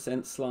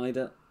 54%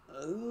 slider.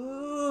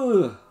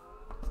 Ooh.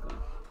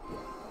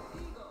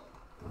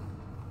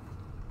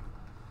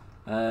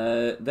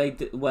 They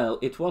did, well,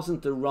 it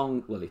wasn't the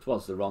wrong. Well, it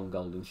was the wrong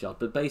golden shot,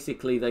 but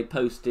basically they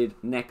posted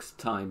next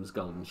time's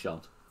golden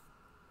shot.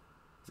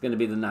 It's going to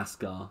be the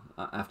NASCAR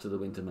after the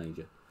Winter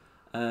Major.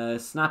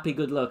 Snappy,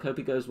 good luck. Hope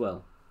it goes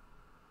well.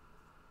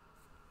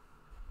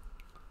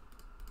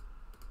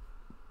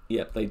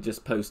 Yep, they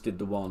just posted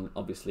the one,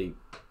 obviously,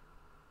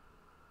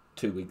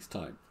 2 weeks'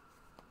 time.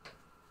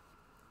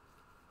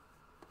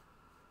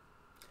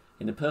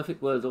 In a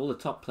perfect world, all the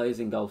top players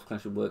in Golf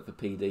Clash would work for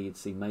PD. You'd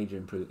see major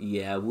improvement.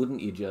 Yeah, wouldn't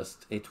you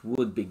just? It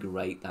would be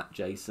great, that,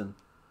 Jason.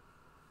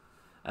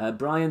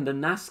 Brian, the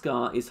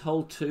NASCAR is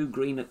hole 2,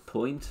 green at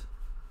point.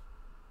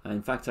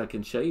 In fact, I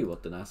can show you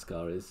what the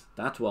NASCAR is.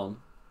 That one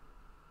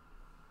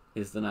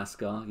is the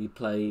NASCAR. You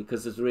play,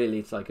 because it's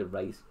like a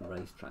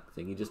racetrack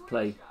thing. You just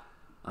play.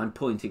 I'm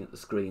pointing at the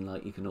screen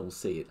like you can all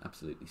see it.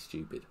 Absolutely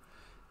stupid.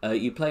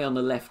 You play on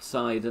the left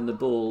side, and the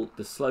ball,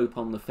 the slope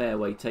on the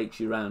fairway takes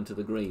you round to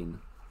the green.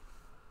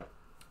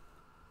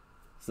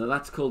 So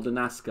that's called the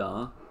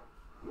NASCAR.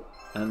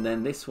 And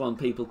then this one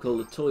people call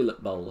the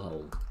toilet bowl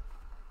hole.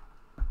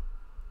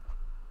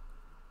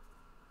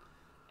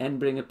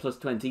 Endbringer plus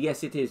 20.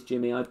 Yes, it is,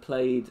 Jimmy. I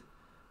played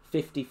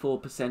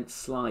 54%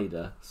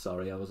 slider.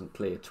 Sorry, I wasn't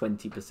clear.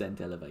 20%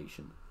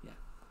 elevation. Yeah.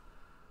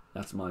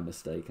 That's my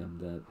mistake.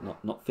 I'm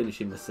not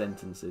finishing the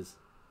sentences.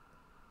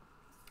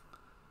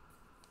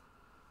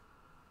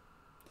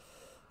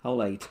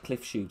 Hole 8,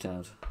 cliff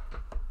shootout.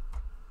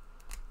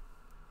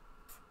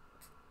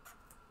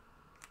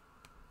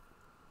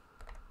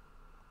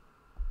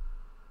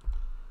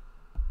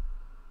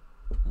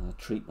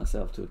 treat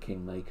myself to a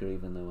Kingmaker,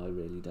 even though I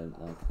really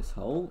don't like this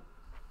hole.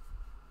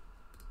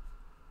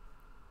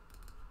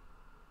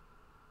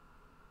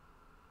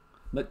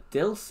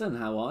 McDilson,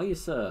 how are you,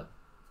 sir?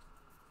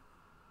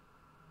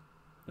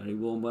 Very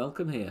warm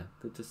welcome here.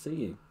 Good to see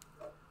you.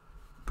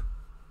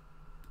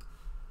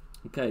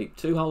 Okay,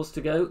 2 holes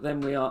to go.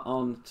 Then we are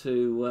on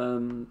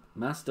to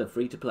Master,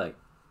 free to play.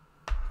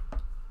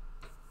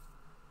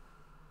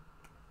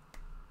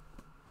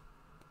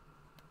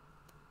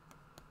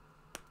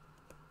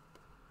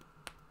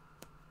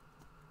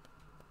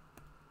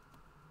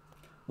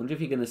 Wonder if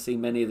you're going to see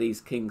many of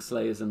these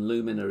Kingslayers and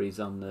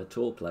Luminaries on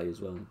tour play as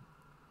well.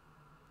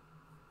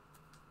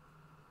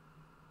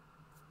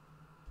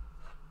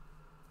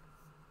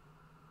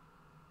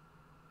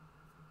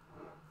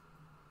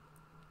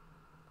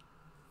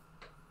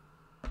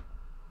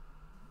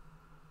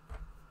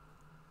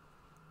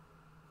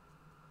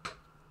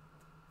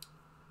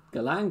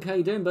 Galang, how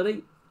you doing,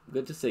 buddy?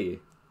 Good to see you.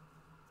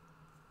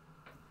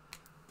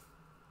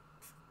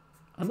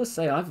 I must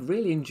say, I've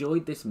really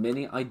enjoyed this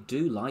mini. I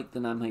do like the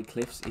Namhae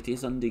Cliffs. It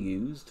is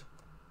underused,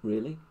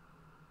 really.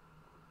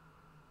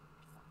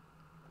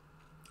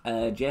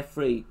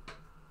 Jeffrey,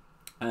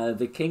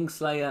 the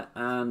Kingslayer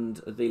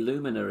and the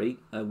Luminary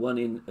won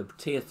in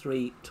Tier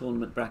 3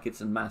 tournament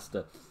brackets and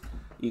Master.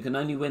 You can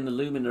only win the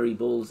Luminary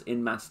balls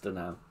in Master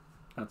now.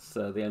 That's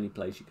the only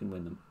place you can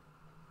win them.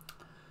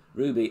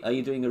 Ruby, are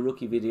you doing a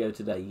rookie video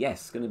today?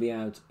 Yes, going to be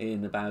out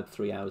in about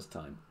 3 hours'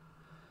 time.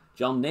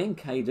 John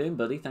Nink, how you doing,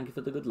 buddy? Thank you for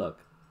the good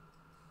luck.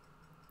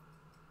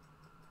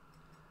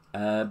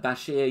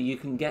 Bashir, you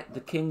can get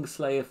the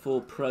Kingslayer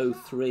for Pro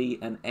 3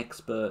 and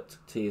Expert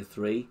Tier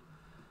 3,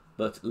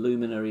 but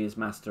Luminary is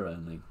Master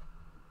only.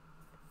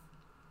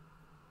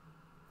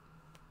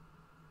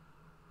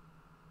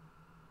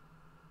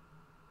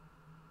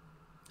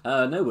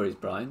 No worries,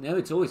 Brian. No,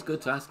 it's always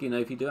good to ask,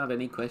 if you do have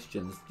any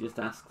questions, just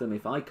ask them.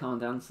 If I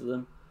can't answer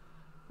them,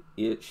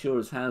 sure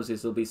as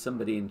houses, there'll be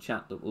somebody in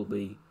chat that will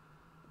be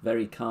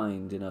very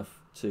kind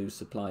enough to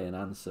supply an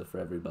answer for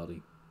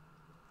everybody.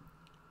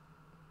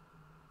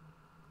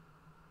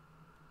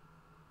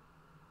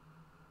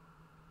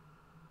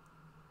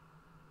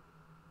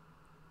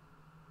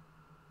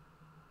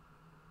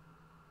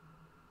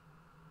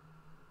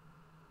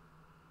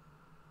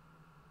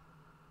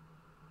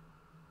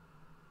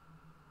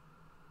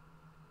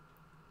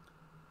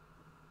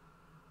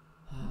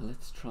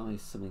 Let's try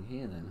something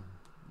here then.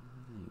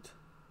 Right.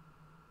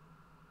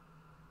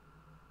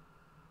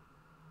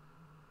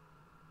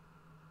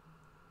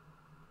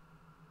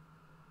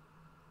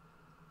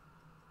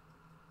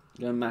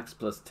 Go max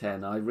plus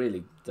 10. I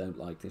really don't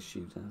like this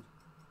shootout.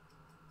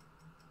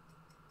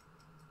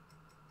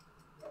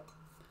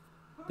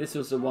 This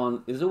was the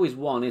one. There's always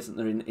one, isn't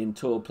there, in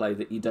tour play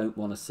that you don't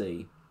want to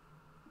see.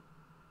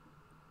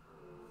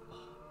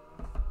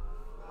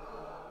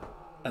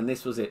 And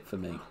this was it for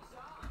me.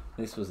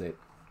 This was it.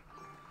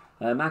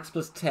 Max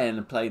plus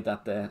 10, played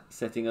that there,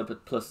 setting up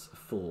at plus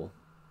 4.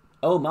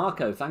 Oh,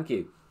 Marco, thank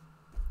you.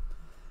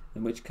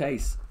 In which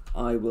case,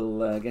 I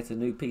will get a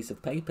new piece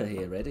of paper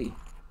here ready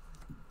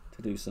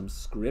to do some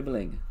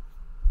scribbling.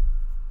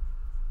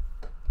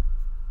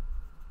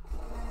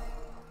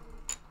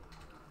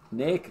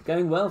 Nick,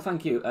 going well,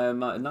 thank you.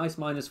 Nice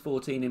minus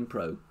 14 in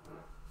Pro.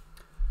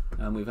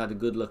 And we've had a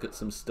good look at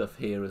some stuff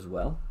here as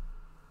well.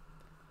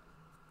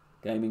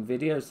 Gaming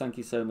videos, thank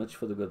you so much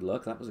for the good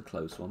luck. That was a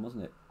close one,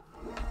 wasn't it?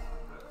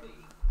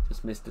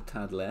 Just missed a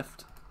tad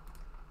left.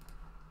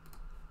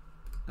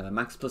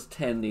 Max plus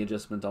 10, the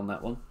adjustment on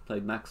that one.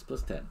 Played max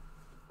plus 10.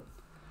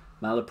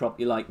 Malaprop,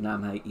 you like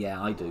Namhae?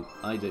 Yeah, I do.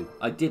 I do.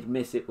 I did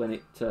miss it when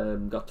it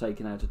got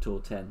taken out of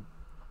Tour 10.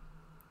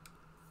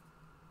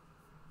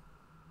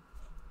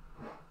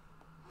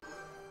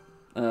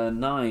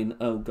 Nine.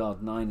 Oh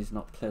god, 9 is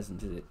not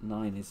pleasant, is it?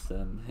 9 is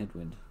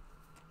headwind.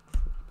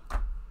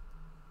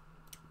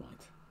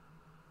 Right.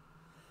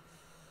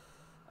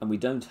 And we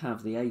don't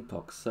have the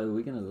apox, so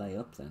we're going to lay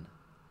up then.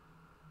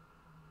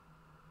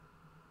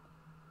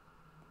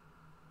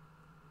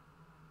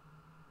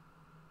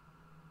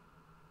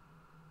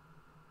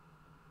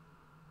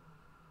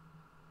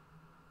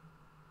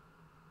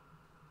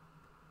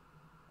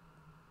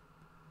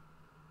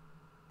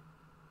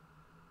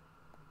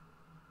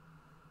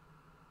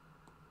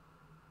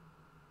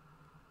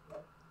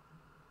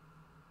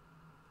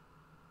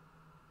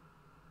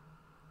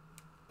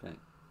 Okay.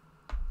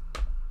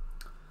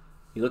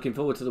 You're looking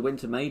forward to the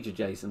Winter Major,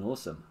 Jason.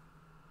 Awesome.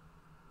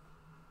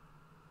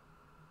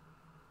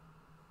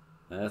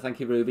 Thank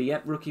you, Ruby.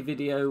 Yep, rookie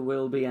video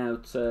will be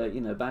out,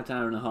 about an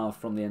hour and a half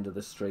from the end of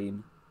the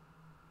stream.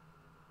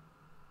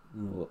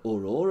 Oh,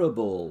 Aurora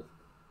Ball.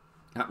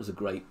 That was a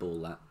great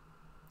ball, that.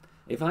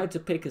 If I had to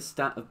pick a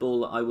stat of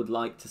ball that I would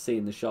like to see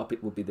in the shop,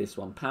 it would be this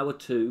one. Power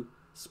 2,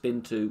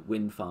 spin 2,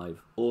 win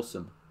 5.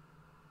 Awesome.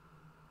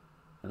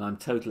 And I'm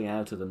totally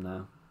out of them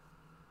now.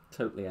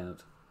 Totally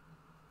out.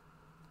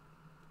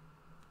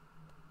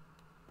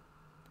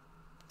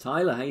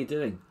 Tyler, how you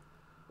doing?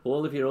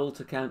 All of your alt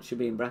accounts should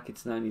be in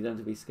brackets now and you don't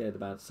have to be scared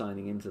about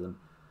signing into them.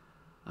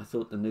 I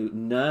thought the new...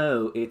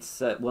 No, it's...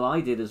 well,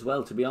 I did as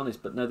well, to be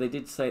honest. But no, they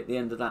did say at the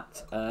end of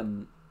that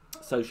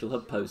Social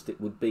Hub post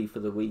it would be for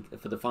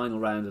the final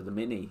round of the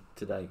Mini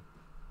today.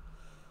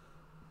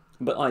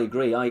 But I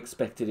agree. I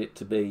expected it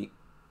to be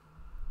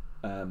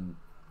the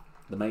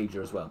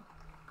Major as well.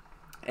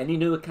 Any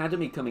new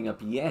Academy coming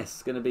up?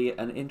 Yes, going to be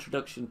an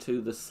introduction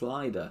to the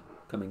slider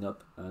coming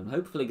up. I'm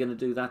hopefully going to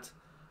do that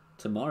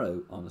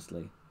tomorrow,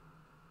 honestly.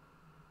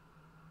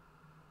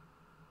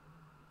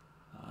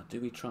 Do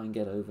we try and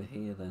get over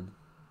here then?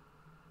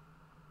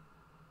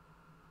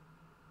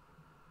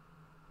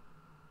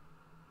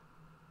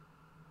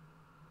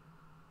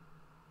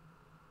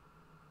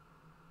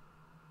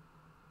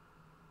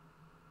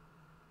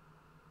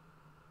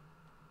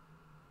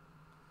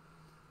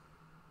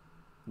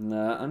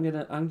 No,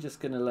 I'm just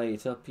gonna lay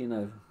it up, you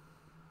know.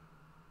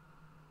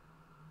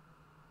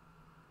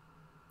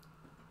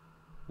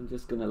 I'm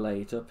just gonna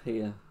lay it up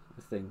here,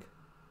 I think.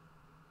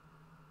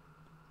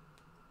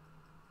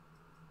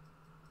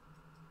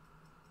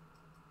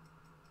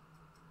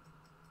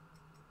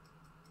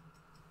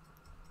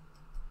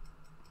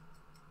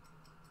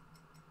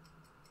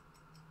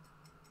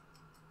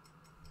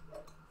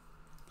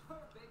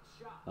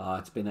 Ah,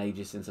 it's been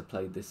ages since I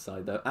played this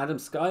side though. Adam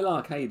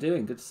Skylark, how you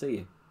doing? Good to see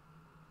you.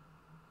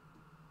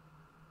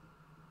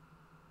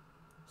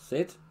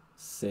 Sit.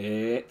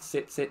 Sit.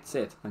 Sit, sit,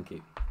 sit. Thank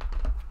you.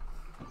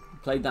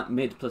 Played that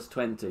mid plus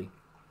 20.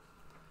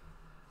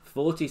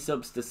 40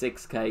 subs to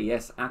 6k.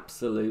 Yes,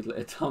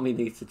 absolutely. Tommy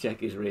needs to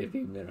check his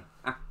rearview mirror.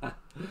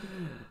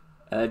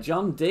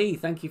 John D,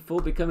 thank you for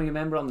becoming a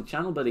member on the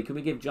channel, buddy. Can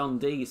we give John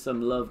D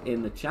some love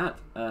in the chat?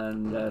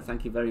 And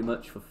thank you very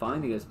much for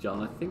finding us,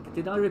 John. I think,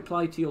 did I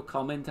reply to your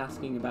comment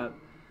asking about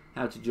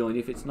how to join?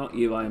 If it's not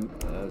you, I'm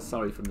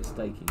sorry for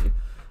mistaking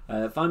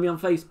you. Find me on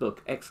Facebook,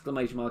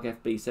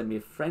 !FB, send me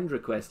a friend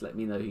request, let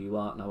me know who you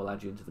are, and I will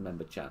add you into the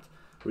member chat.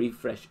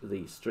 Refresh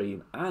the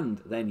stream,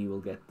 and then you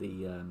will get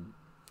the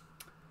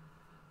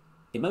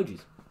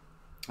emojis.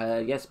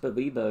 Jesper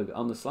Viberg,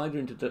 on the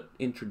slider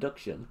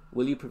introduction,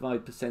 will you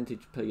provide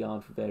percentage per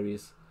yard for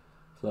various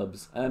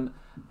clubs?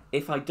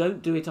 If I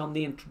don't do it on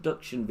the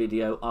introduction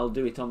video, I'll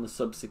do it on the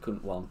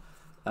subsequent one.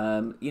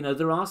 You know,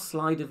 there are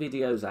slider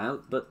videos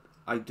out, but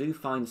I do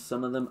find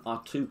some of them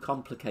are too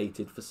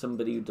complicated for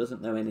somebody who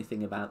doesn't know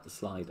anything about the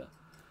slider.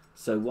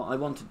 So what I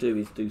want to do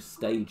is do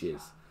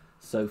stages.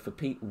 So for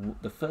people,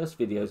 the first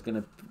video is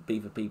going to be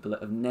for people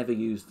that have never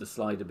used the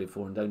slider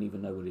before and don't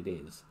even know what it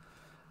is.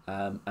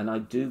 And I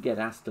do get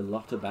asked a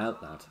lot about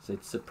that. So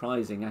it's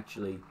surprising,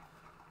 actually.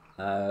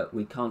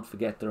 We can't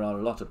forget there are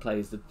a lot of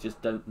players that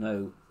just don't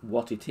know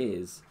what it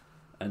is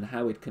and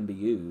how it can be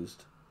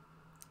used.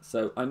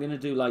 So I'm going to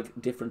do like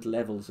different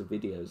levels of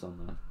videos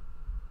on that.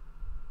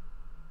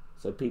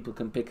 So people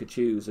can pick and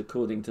choose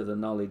according to the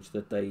knowledge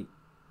that they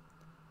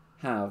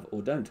have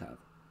or don't have.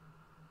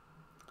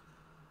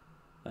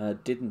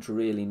 Didn't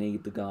really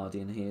need the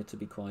Guardian here, to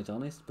be quite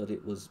honest, but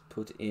it was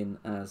put in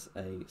as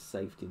a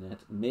safety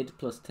net. Mid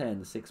plus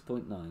 10,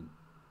 6.9. I'm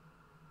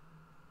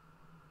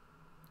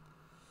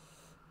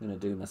going to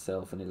do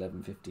myself an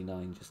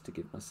 11.59 just to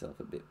give myself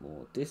a bit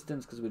more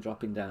distance because we're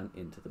dropping down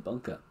into the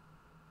bunker.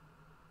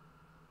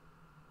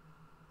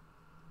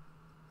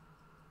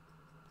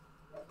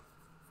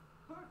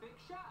 Perfect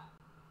shot.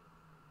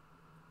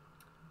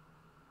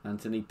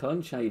 Anthony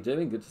Punch, how you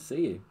doing? Good to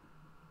see you.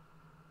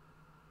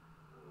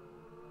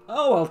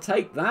 Oh, I'll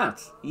take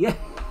that.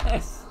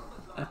 Yes.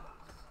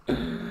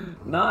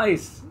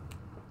 Nice.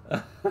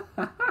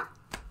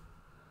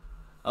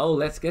 Oh,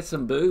 let's get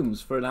some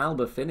booms for an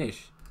Alba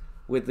finish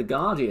with the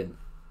Guardian.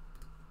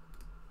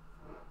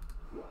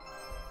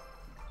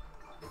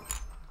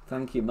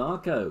 Thank you,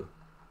 Marco.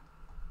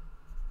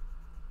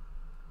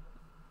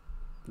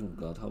 Oh,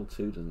 God, hole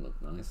 2 doesn't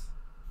look nice.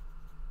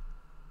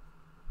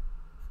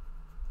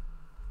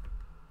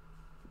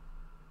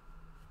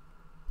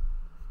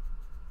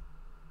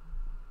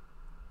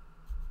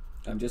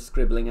 I'm just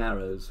scribbling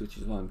arrows, which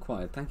is why I'm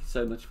quiet. Thank you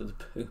so much for the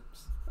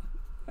booms.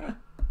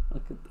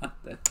 Look at that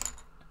there.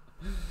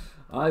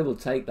 I will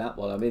take that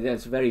one. I mean,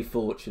 it's very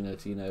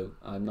fortunate, you know.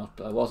 I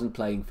wasn't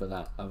playing for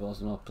that. I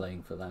was not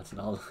playing for that, and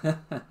I'll.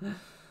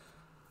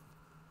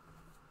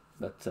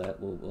 But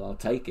I'll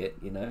take it.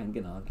 You know, I'm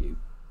gonna argue.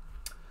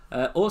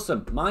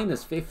 Awesome.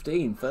 Minus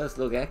 15. First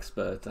look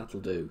expert. That'll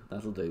do.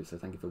 That'll do. So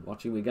thank you for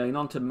watching. We're going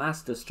on to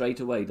master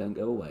straight away. Don't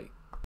go away.